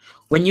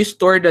when you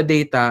store the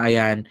data,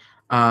 ayan,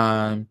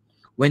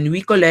 when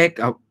we collect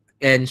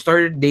and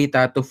store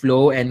data to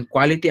flow and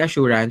quality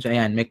assurance,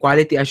 ayan, may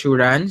quality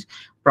assurance,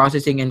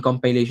 processing and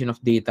compilation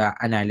of data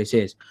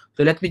analysis.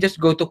 So let me just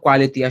go to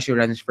quality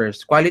assurance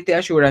first. Quality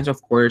assurance,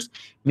 of course,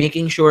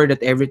 making sure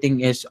that everything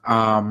is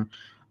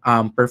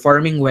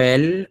performing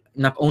well,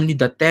 not only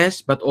the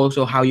test, but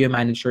also how you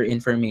manage your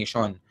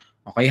information.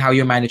 Okay, how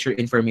you manage your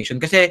information.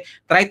 Kasi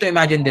try to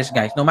imagine this,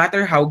 guys. No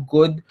matter how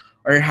good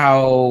or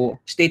how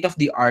state of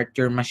the art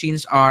your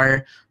machines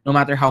are, no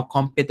matter how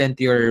competent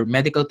your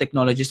medical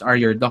technologists are,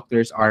 your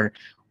doctors are,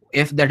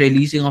 if the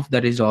releasing of the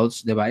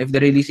results, diba? If the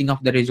releasing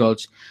of the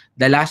results,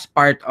 the last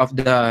part of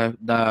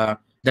the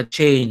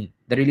chain,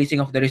 the releasing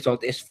of the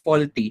result is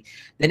faulty,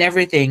 then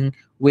everything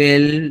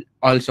will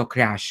also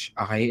crash.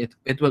 Okay,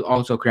 it will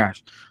also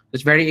crash.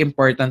 It's very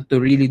important to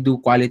really do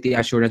quality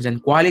assurance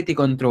and quality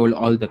control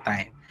all the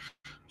time.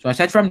 So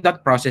aside from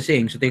that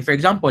processing, so take for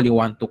example, you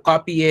want to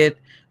copy it,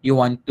 you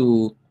want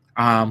to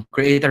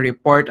create a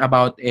report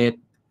about it.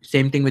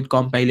 Same thing with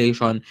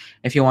compilation.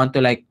 If you want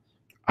to like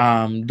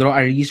draw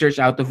a research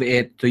out of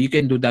it, so you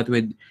can do that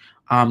with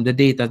the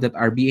data that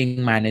are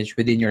being managed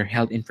within your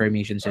health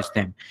information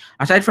system.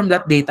 Aside from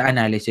that data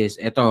analysis,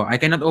 ito, I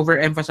cannot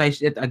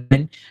overemphasize it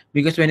again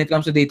because when it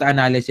comes to data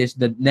analysis,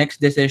 the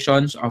next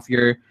decisions of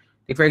your,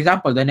 like for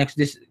example, the next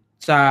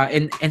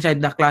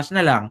inside the class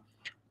na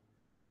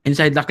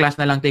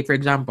lang, take for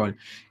example,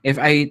 if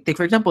I take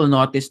for example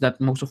notice that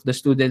most of the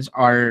students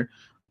are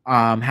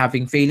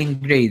having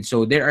failing grades,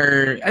 so there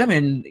are, I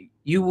mean,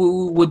 you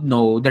would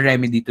know the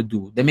remedy to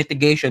do, the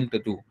mitigation to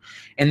do,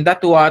 and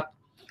that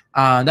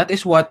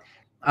is what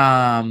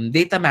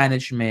data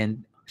management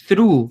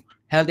through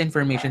health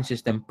information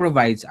system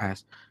provides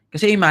us.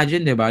 Kasi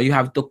imagine, di ba, you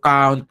have to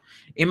count,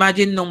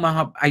 imagine nung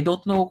mga, I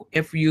don't know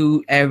if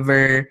you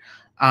ever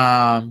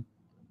um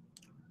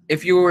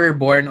if you were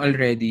born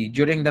already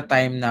during the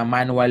time na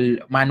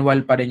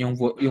manual pa rin yung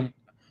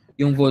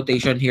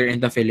votation here in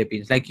the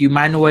Philippines. Like you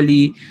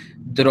manually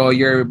draw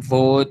your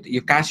vote,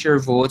 you cast your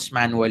votes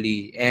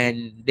manually,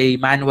 and they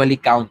manually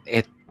count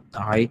it.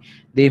 Okay?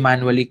 They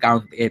manually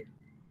count it.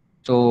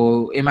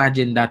 So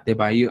imagine that,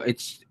 diba?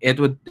 It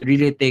would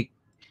really take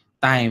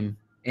time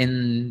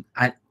in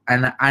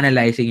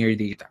analyzing your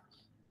data.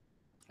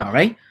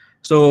 Okay?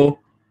 So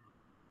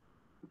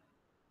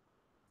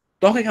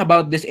talking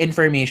about this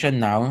information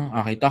now,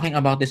 okay, talking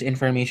about this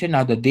information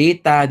now, the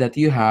data that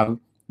you have,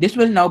 this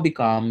will now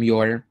become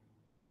your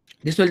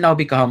this will now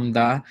become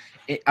the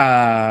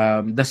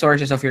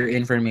sources of your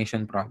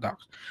information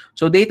products.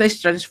 So data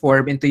is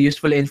transformed into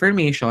useful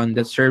information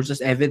that serves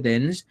as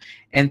evidence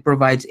and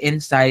provides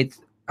insight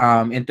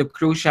into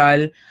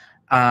crucial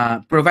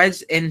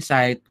provides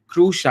insight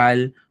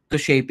crucial to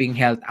shaping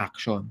health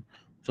action.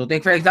 So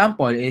take for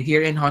example,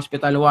 here in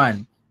Hospital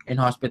 1 and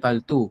Hospital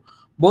 2,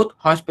 both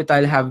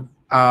hospital have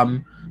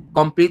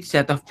complete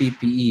set of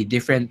PPE,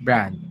 different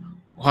brand.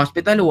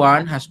 Hospital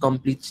 1 has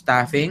complete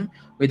staffing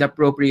with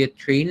appropriate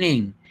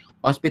training.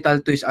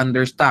 Hospital 2 is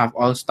understaffed,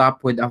 all staff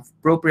with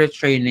appropriate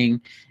training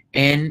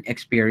and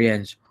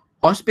experience.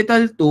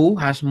 Hospital 2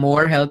 has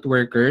more health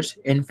workers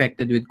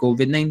infected with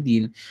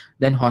COVID-19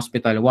 than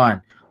Hospital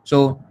 1.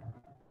 So,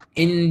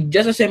 in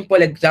just a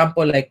simple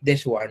example like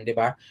this one, di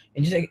ba?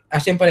 In just a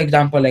simple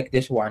example like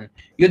this one,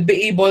 you'd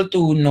be able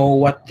to know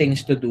what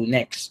things to do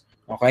next.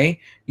 Okay?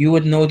 You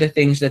would know the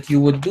things that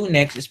you would do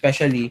next,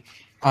 especially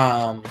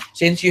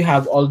since you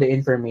have all the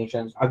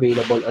information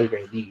available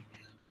already.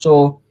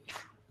 So,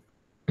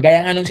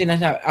 gaya nga nung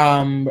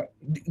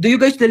do you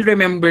guys still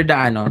remember the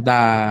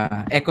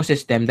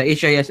ecosystem, the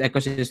HIS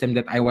ecosystem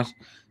that I was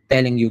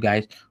telling you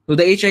guys? So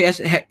the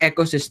HIS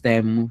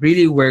ecosystem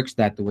really works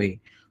that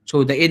way.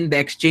 So in the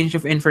exchange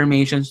of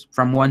informations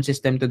from one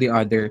system to the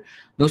other,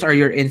 those are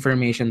your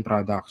information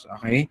products,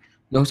 okay?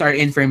 Those are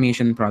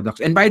information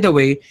products. And by the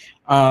way,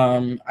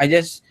 I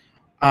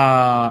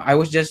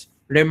was just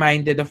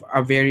reminded of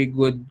a very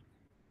good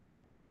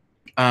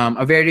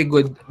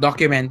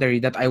documentary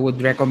that I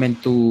would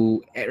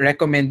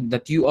recommend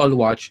that you all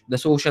watch, The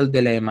Social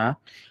Dilemma.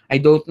 I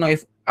don't know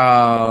if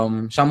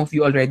some of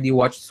you already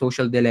watched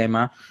Social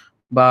Dilemma,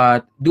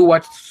 but do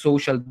watch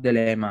Social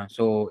Dilemma.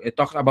 So it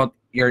talks about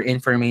your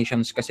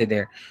informations kasi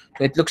there.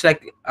 So it looks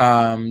like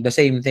the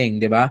same thing,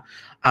 'di ba?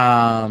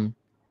 Um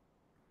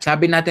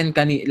Sabi natin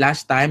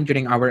last time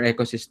during our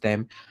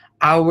ecosystem,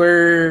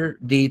 our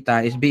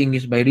data is being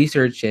used by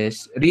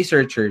researchers,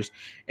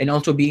 and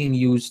also being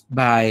used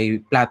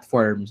by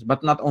platforms.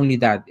 But not only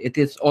that,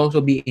 it is also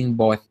being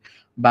bought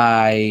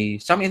by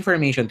some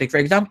information. Take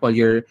for example,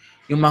 yung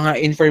mga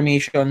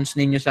informations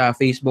ninyo sa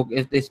Facebook,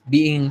 it is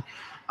being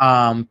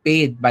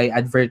paid by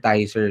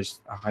advertisers.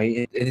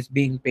 Okay, it is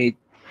being paid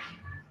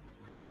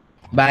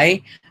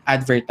by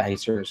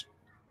advertisers.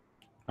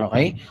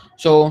 Okay,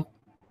 so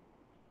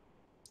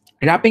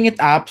wrapping it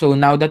up, so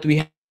now that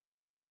we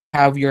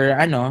have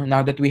now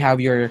that we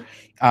have your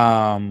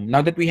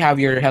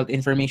health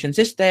information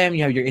system,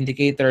 you have your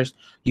indicators,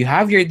 you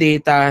have your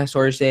data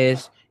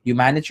sources, you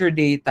manage your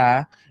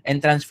data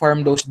and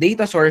transform those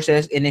data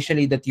sources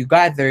initially that you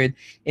gathered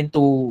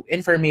into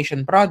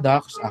information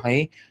products,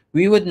 okay?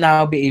 We would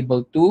now be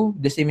able to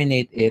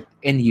disseminate it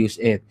and use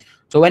it.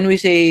 So when we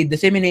say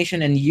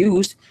dissemination and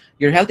use,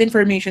 your health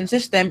information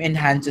system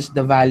enhances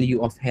the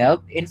value of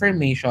health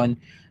information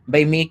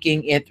by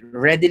making it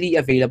readily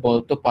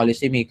available to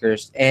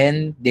policymakers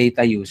and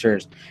data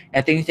users.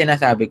 Ito yung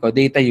sinasabi ko,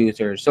 data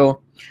users.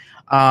 So,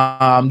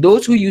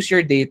 those who use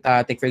your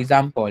data, take for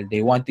example,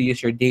 they want to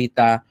use your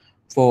data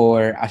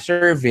for a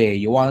survey.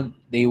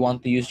 They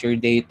want to use your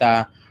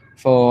data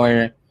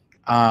for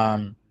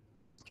um,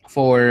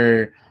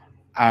 for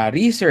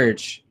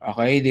research.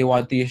 Okay, they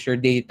want to use your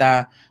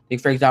data.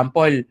 Like for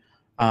example,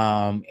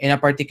 in a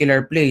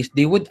particular place,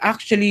 they would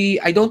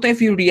actually. I don't know if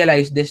you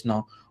realize this,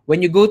 no. When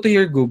you go to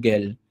your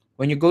Google,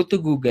 when you go to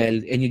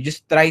Google and you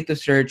just try to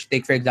search,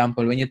 take for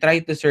example, when you try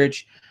to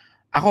search,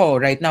 ako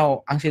right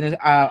now,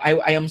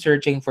 I am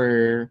searching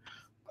for,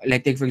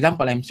 like take for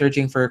example, I'm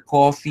searching for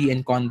coffee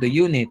and condo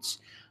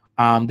units.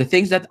 The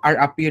things that are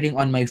appearing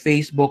on my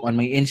Facebook, on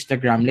my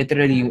Instagram,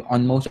 literally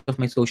on most of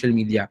my social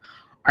media,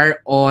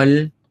 are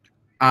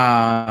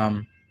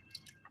um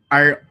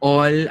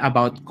all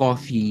about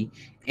coffee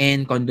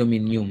and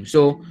condominium.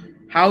 So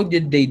how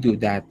did they do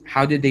that?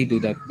 How did they do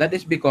that? That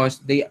is because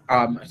they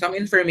some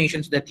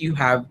informations that you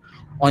have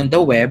on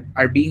the web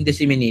are being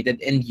disseminated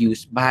and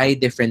used by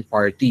different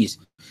parties.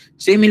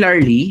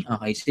 Similarly,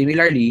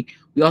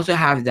 we also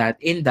have that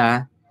in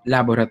the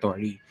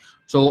laboratory.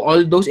 So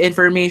all those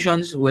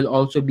informations will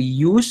also be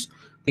used.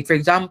 Like for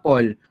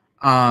example,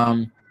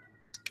 um,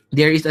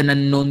 there is an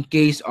unknown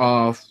case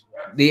of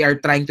they are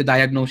trying to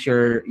diagnose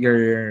your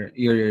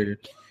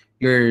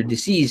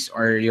disease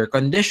or your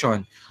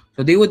condition,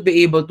 so they would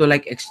be able to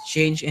like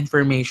exchange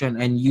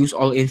information and use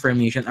all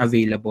information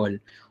available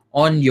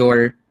on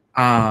your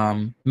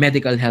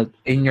medical health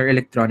in your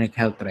electronic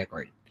health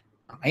record.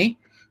 Okay,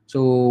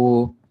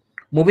 so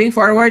Moving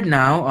forward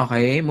now,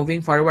 okay,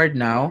 moving forward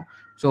now.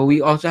 So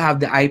we also have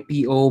the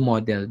IPO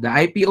model. The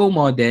IPO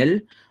model,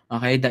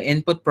 okay, the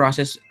input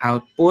process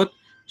output.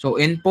 So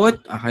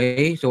input,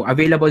 okay, so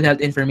available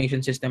health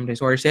information system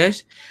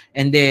resources,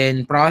 and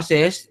then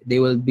process, they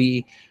will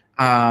be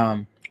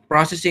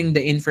processing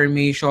the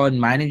information,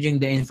 managing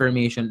the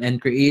information,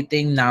 and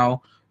creating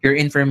now your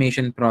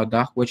information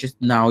product, which is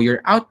now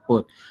your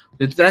output.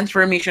 The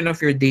transformation of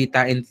your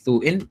data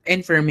into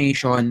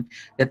information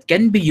that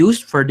can be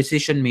used for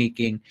decision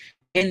making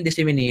and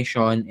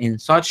dissemination in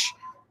such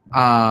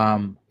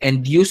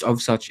and use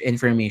of such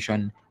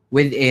information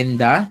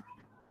within the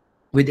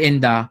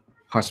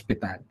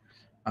hospital.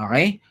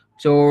 Okay?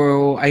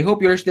 So I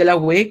hope you're still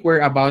awake.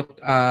 We're about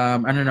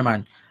ano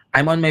naman.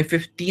 I'm on my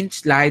 15th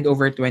slide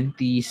over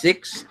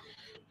 26.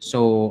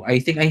 So I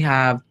think I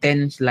have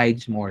 10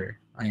 slides more.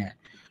 Ayan.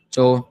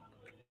 So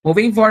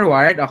moving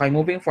forward,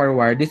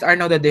 these are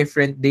now the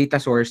different data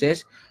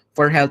sources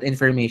for health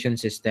information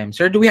systems.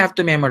 Sir, do we have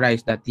to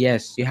memorize that?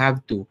 Yes, you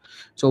have to.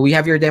 So we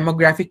have your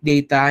demographic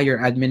data,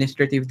 your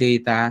administrative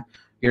data,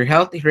 your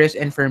health risk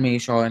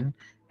information,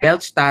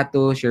 health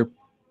status, your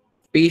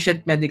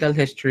patient medical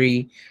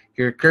history,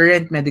 your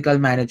current medical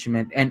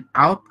management, and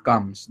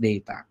outcomes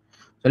data.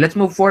 So let's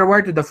move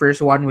forward to the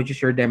first one, which is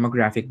your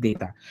demographic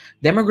data.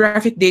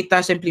 Demographic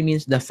data simply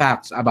means the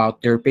facts about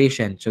your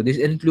patient. So this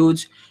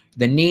includes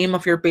the name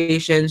of your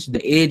patients, the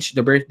age,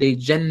 the birthday,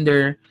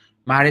 gender,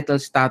 marital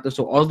status.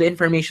 So all the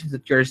information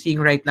that you're seeing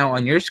right now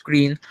on your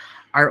screen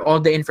are all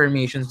the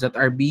informations that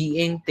are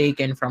being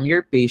taken from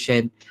your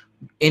patient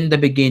in the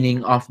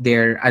beginning of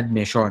their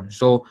admission.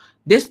 So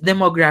this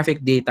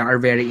demographic data are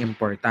very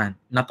important,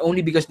 not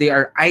only because they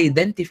are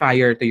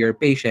identifier to your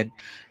patient,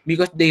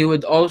 because they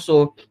would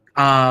also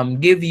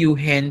give you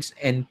hints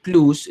and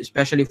clues,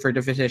 especially for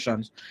the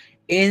physicians,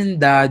 in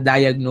the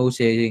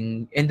diagnosis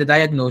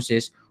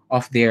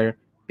of their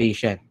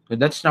patient. So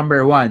that's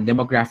number one,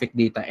 demographic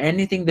data.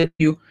 Anything that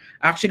you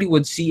actually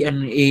would see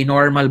in a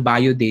normal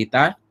bio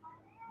data,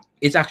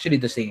 it's actually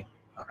the same.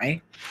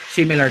 Okay,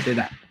 similar to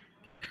that.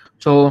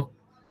 So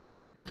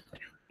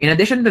in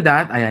addition to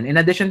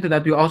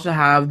that, we also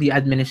have the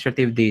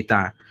administrative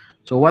data.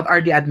 So what are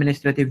the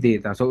administrative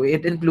data? So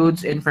it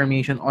includes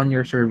information on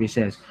your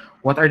services.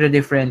 What are the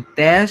different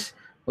tests?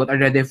 What are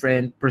the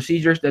different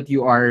procedures that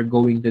you are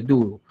going to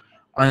do?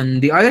 On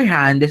the other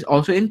hand, this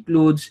also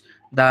includes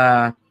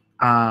the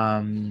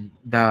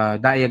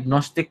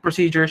diagnostic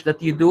procedures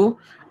that you do,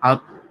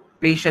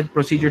 outpatient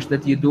procedures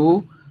that you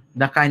do,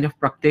 the kind of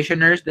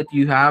practitioners that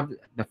you have,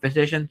 the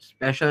physician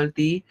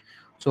specialty.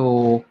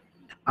 So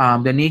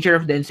the nature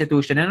of the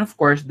institution, and of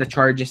course the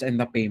charges and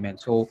the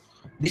payment. So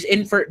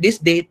this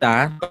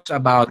data talks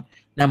about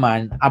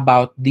naman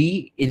about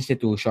the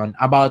institution,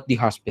 about the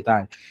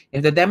hospital.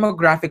 If the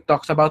demographic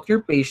talks about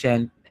your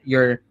patient,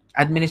 your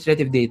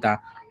administrative data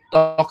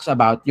talks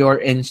about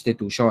your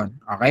institution.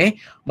 Okay?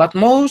 But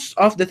most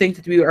of the things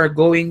that we are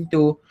going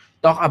to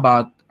talk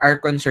about are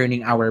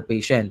concerning our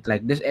patient.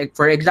 Like this,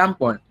 for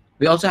example,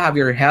 we also have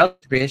your health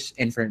risk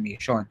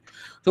information.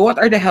 So what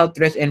are the health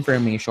risk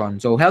information?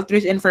 So health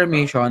risk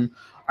information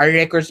are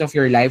records of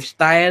your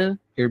lifestyle,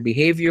 your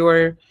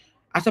behavior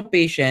as a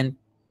patient,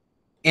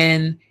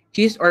 and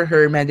his or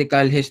her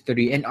medical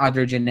history and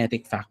other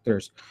genetic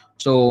factors.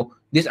 So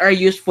these are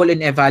useful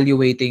in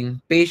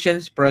evaluating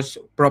patients'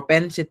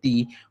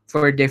 propensity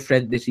for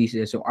different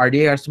diseases. So are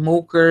they a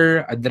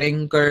smoker, a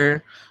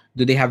drinker?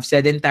 Do they have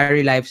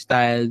sedentary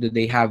lifestyle? Do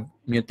they have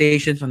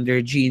mutations on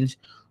their genes?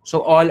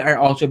 So all are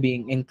also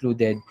being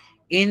included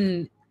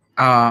in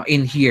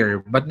in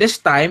here. But this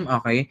time,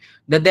 okay,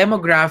 the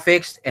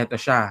demographics, eto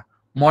siya.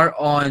 More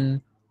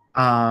on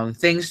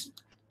things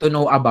to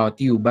know about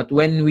you. But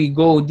when we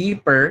go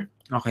deeper,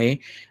 okay,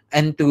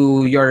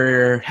 into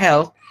your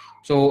health,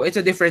 so it's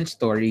a different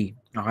story.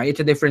 Okay, it's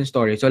a different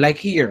story. So like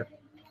here,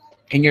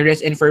 in your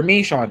risk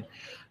information,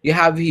 you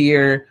have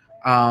here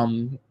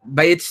meron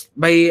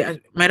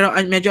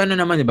medyo ano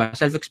naman, 'di ba?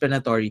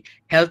 Self-explanatory.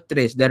 Health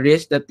risk, the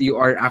risk that you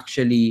are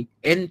actually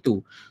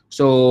into.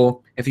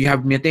 So if you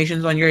have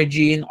mutations on your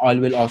gene, all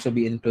will also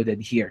be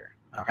included here.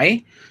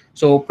 Okay?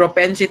 So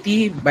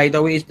propensity, by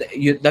the way,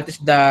 that is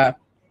the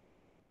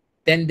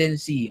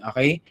tendency,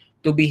 okay,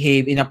 to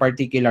behave in a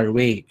particular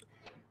way.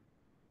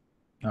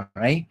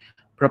 Okay?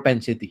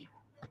 Propensity.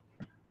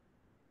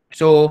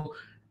 So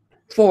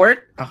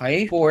fourth,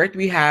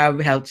 we have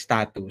health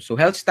status. So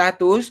health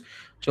status,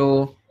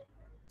 so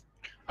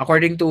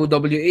according to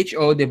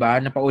WHO, 'di ba,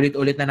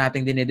 napaulit-ulit na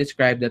nating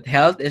dinidescribe that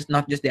health is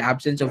not just the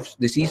absence of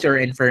disease or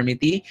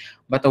infirmity,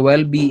 but a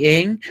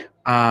well-being,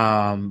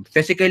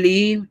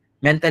 physically,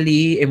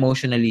 mentally,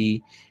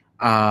 emotionally,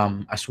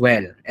 as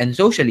well, and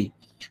socially.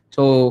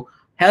 So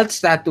health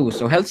status.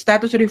 So health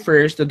status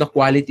refers to the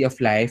quality of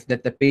life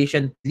that the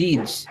patient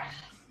leads,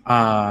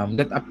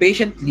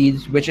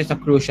 which is a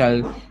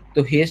crucial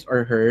to his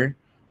or her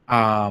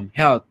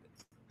health.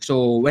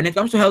 So when it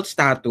comes to health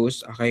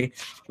status, okay,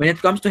 when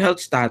it comes to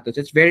health status,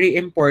 it's very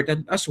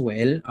important as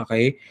well,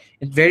 okay?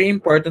 It's very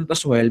important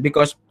as well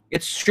because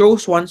it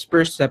shows one's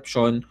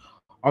perception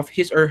of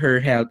his or her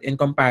health in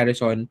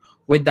comparison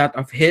with that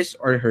of his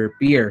or her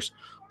peers.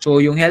 So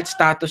yung health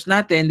status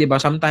natin, 'di ba?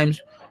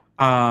 Sometimes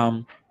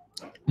um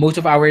most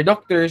of our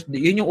doctors,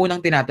 yun yung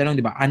unang tinatanong,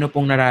 'di ba? Ano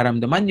pong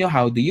nararamdaman nyo?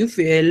 How do you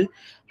feel?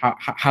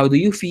 How do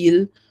you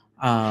feel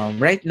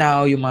right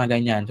now? Yung mga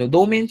ganyan. So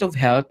domains of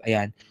health,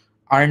 ayan,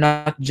 are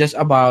not just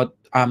about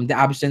the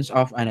absence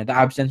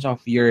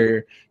of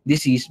your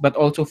disease, but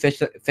also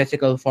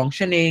physical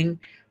functioning,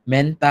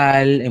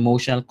 mental,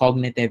 emotional,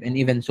 cognitive, and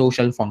even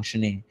social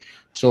functioning.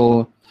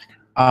 So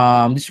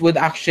this would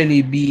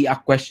actually be a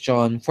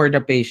question for the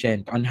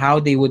patient on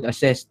how they would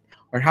assess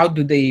or how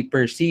do they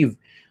perceive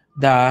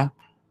the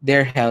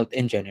their health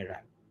in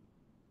general.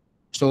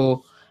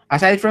 So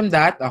aside from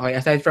that, okay,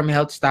 aside from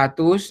health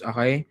status,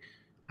 okay,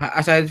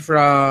 aside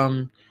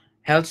from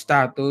health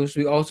status,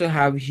 we also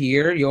have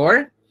here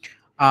your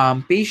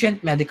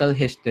patient medical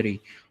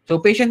history. So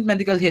patient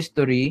medical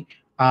history,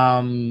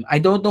 I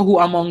don't know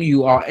who among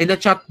you are in the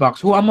chat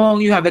box, who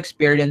among you have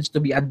experienced to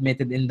be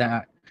admitted in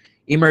the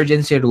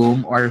emergency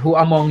room, or who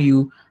among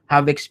you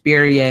have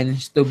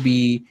experienced to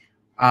be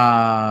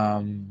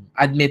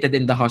admitted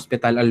in the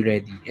hospital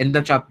already? In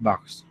the chat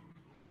box.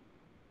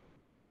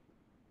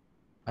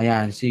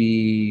 Ayan,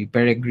 si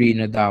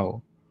Peregrino daw.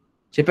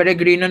 Si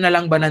Peregrino na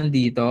lang ba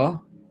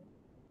nandito?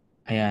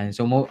 Ayan,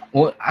 so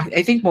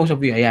I think most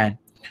of you, ayan.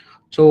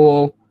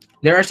 So,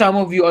 there are some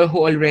of you who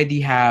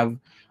already have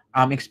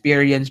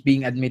experience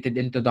being admitted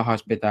into the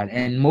hospital.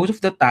 And most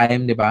of the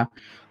time, di ba,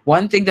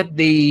 one thing that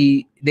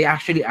they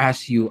actually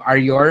ask you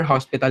are your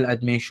hospital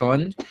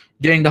admission.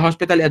 During the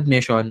hospital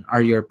admission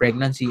are your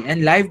pregnancy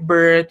and live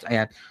birth,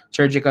 ayan,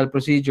 surgical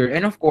procedure,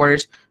 and of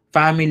course,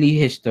 family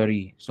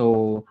history.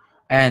 So,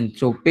 and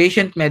so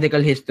patient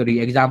medical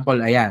history, example,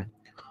 ayan.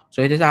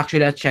 So, it is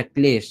actually a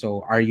checklist.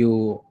 So, are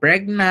you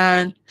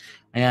pregnant?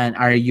 Ayan,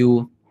 are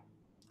you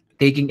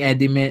taking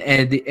any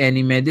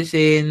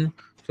medicine?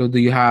 So do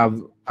you have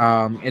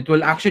it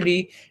will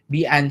actually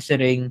be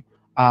answering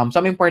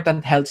some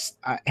important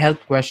health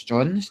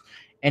questions,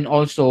 and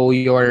also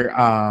your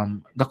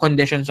the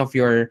conditions of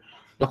your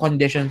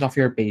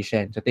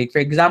patient. So take for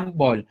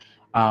example,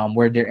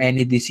 were there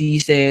any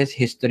diseases,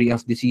 history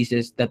of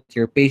diseases that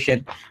your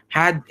patient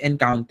had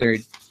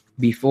encountered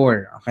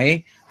before,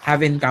 okay?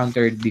 Have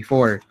encountered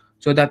before.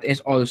 So that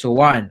is also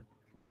one.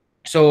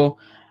 So,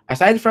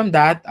 aside from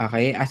that,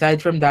 okay,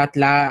 aside from that,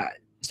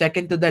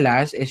 second to the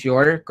last is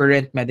your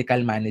current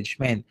medical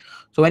management.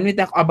 So, when we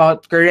talk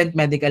about current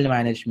medical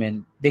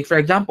management, take for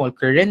example,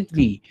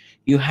 currently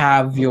you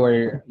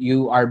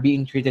are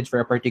being treated for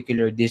a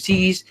particular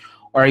disease,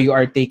 or you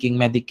are taking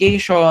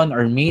medication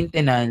or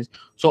maintenance.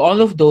 So,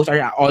 all of those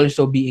are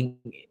also being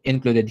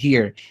included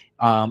here.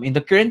 In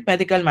the current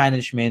medical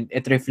management,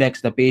 it reflects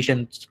the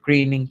patient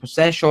screening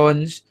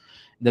sessions,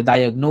 the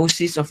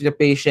diagnosis of the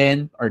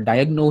patient or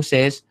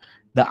diagnosis,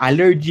 the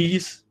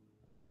allergies,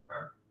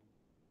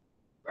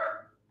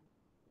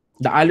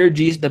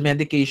 the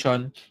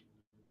medication,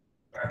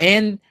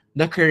 and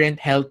the current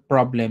health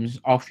problems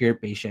of your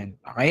patient.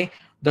 Okay?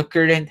 The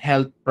current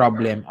health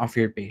problem of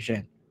your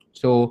patient.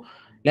 So,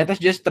 let us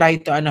just try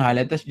to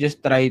let us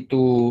just try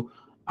to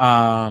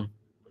um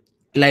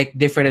like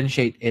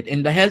differentiate it.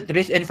 In the health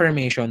risk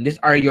information, these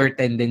are your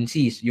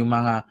tendencies, yung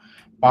mga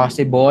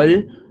possible,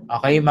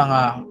 okay,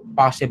 mga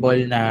possible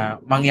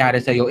na mangyari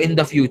sa in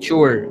the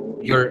future.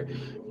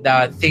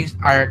 The things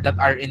are that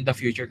are in the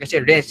future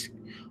kasi risk.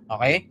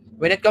 Okay?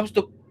 When it comes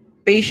to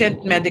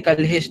patient medical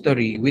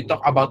history, we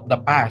talk about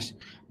the past,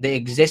 the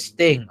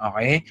existing,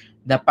 okay?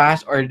 The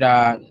past or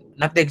the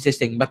not the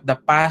existing, but the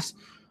past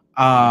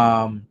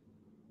um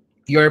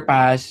your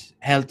past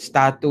health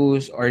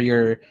status, or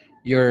your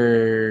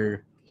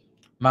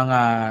mga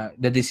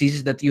the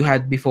diseases that you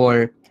had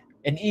before,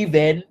 and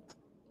even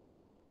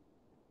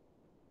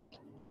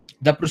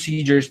the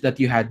procedures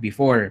that you had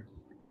before.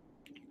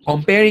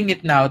 Comparing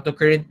it now to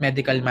current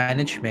medical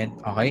management,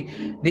 okay?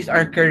 These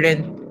are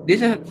current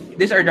these are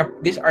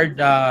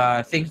the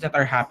things that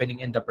are happening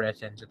in the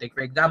present. So take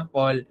for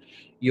example,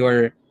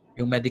 yung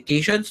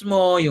medications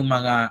mo, yung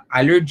mga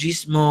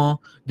allergies mo,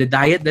 the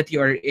diet that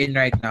you are in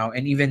right now,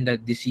 and even the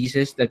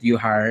diseases that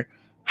you are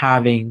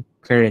having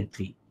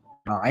currently.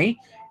 Okay?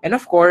 And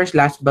of course,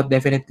 last but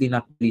definitely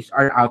not least,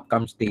 are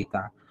outcomes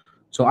data.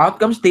 So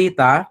outcomes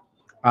data,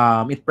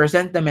 it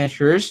presents the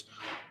measures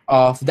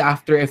of the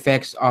after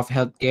effects of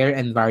healthcare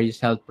and various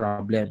health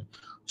problems.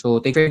 So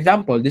take for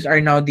example, these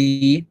are now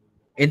the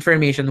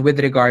information with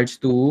regards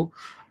to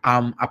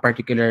a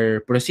particular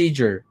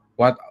procedure,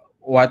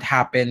 what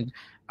happened,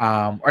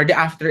 or the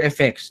after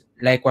effects,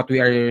 like what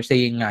we are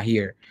saying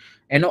here.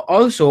 And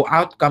also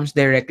outcomes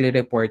directly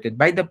reported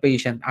by the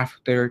patient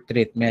after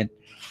treatment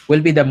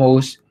will be the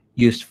most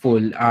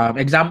useful.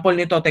 Example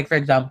nito, take for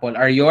example,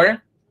 are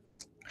your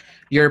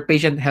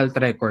patient health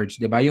records,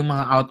 'di ba? Yung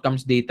mga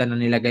outcomes data na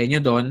nilagay nyo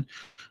doon.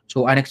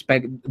 So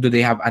do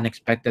they have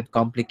unexpected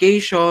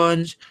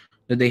complications?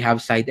 Do they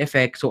have side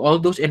effects? So all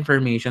those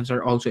informations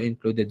are also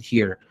included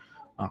here.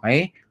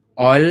 Okay?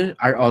 All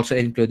are also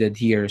included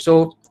here.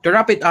 So to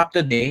wrap it up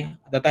today,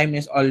 the time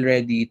is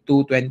already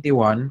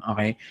 2:21.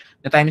 Okay,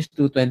 the time is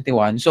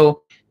 2:21.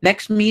 So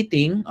next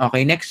meeting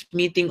on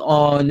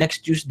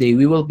next Tuesday,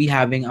 we will be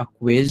having a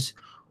quiz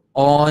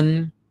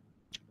on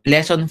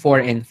lesson 4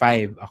 and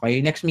 5.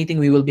 Okay, next meeting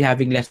we will be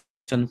having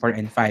lesson 4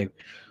 and 5.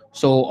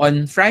 So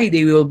on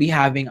Friday we will be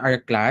having our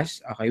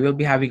class. Okay, we'll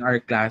be having our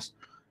class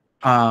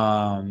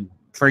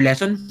for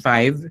lesson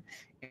 5,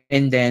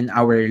 and then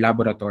our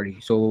laboratory.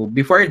 So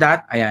before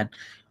that, ayan,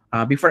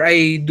 before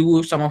I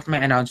do some of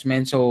my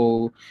announcements,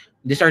 so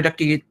these are the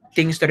key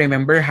things to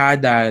remember, ha,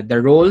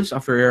 the roles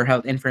of your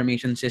health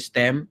information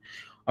system,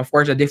 of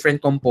course the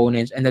different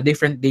components and the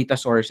different data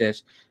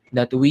sources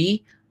that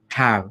we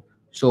have.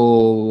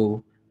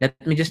 So let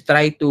me just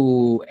try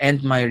to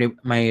end my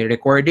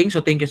recording.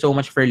 So thank you so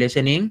much for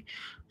listening.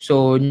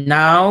 So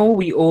now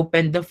we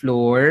open the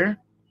floor.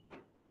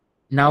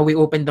 Now we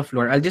open the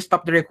floor. I'll just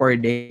stop the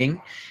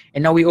recording, and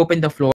now we open the floor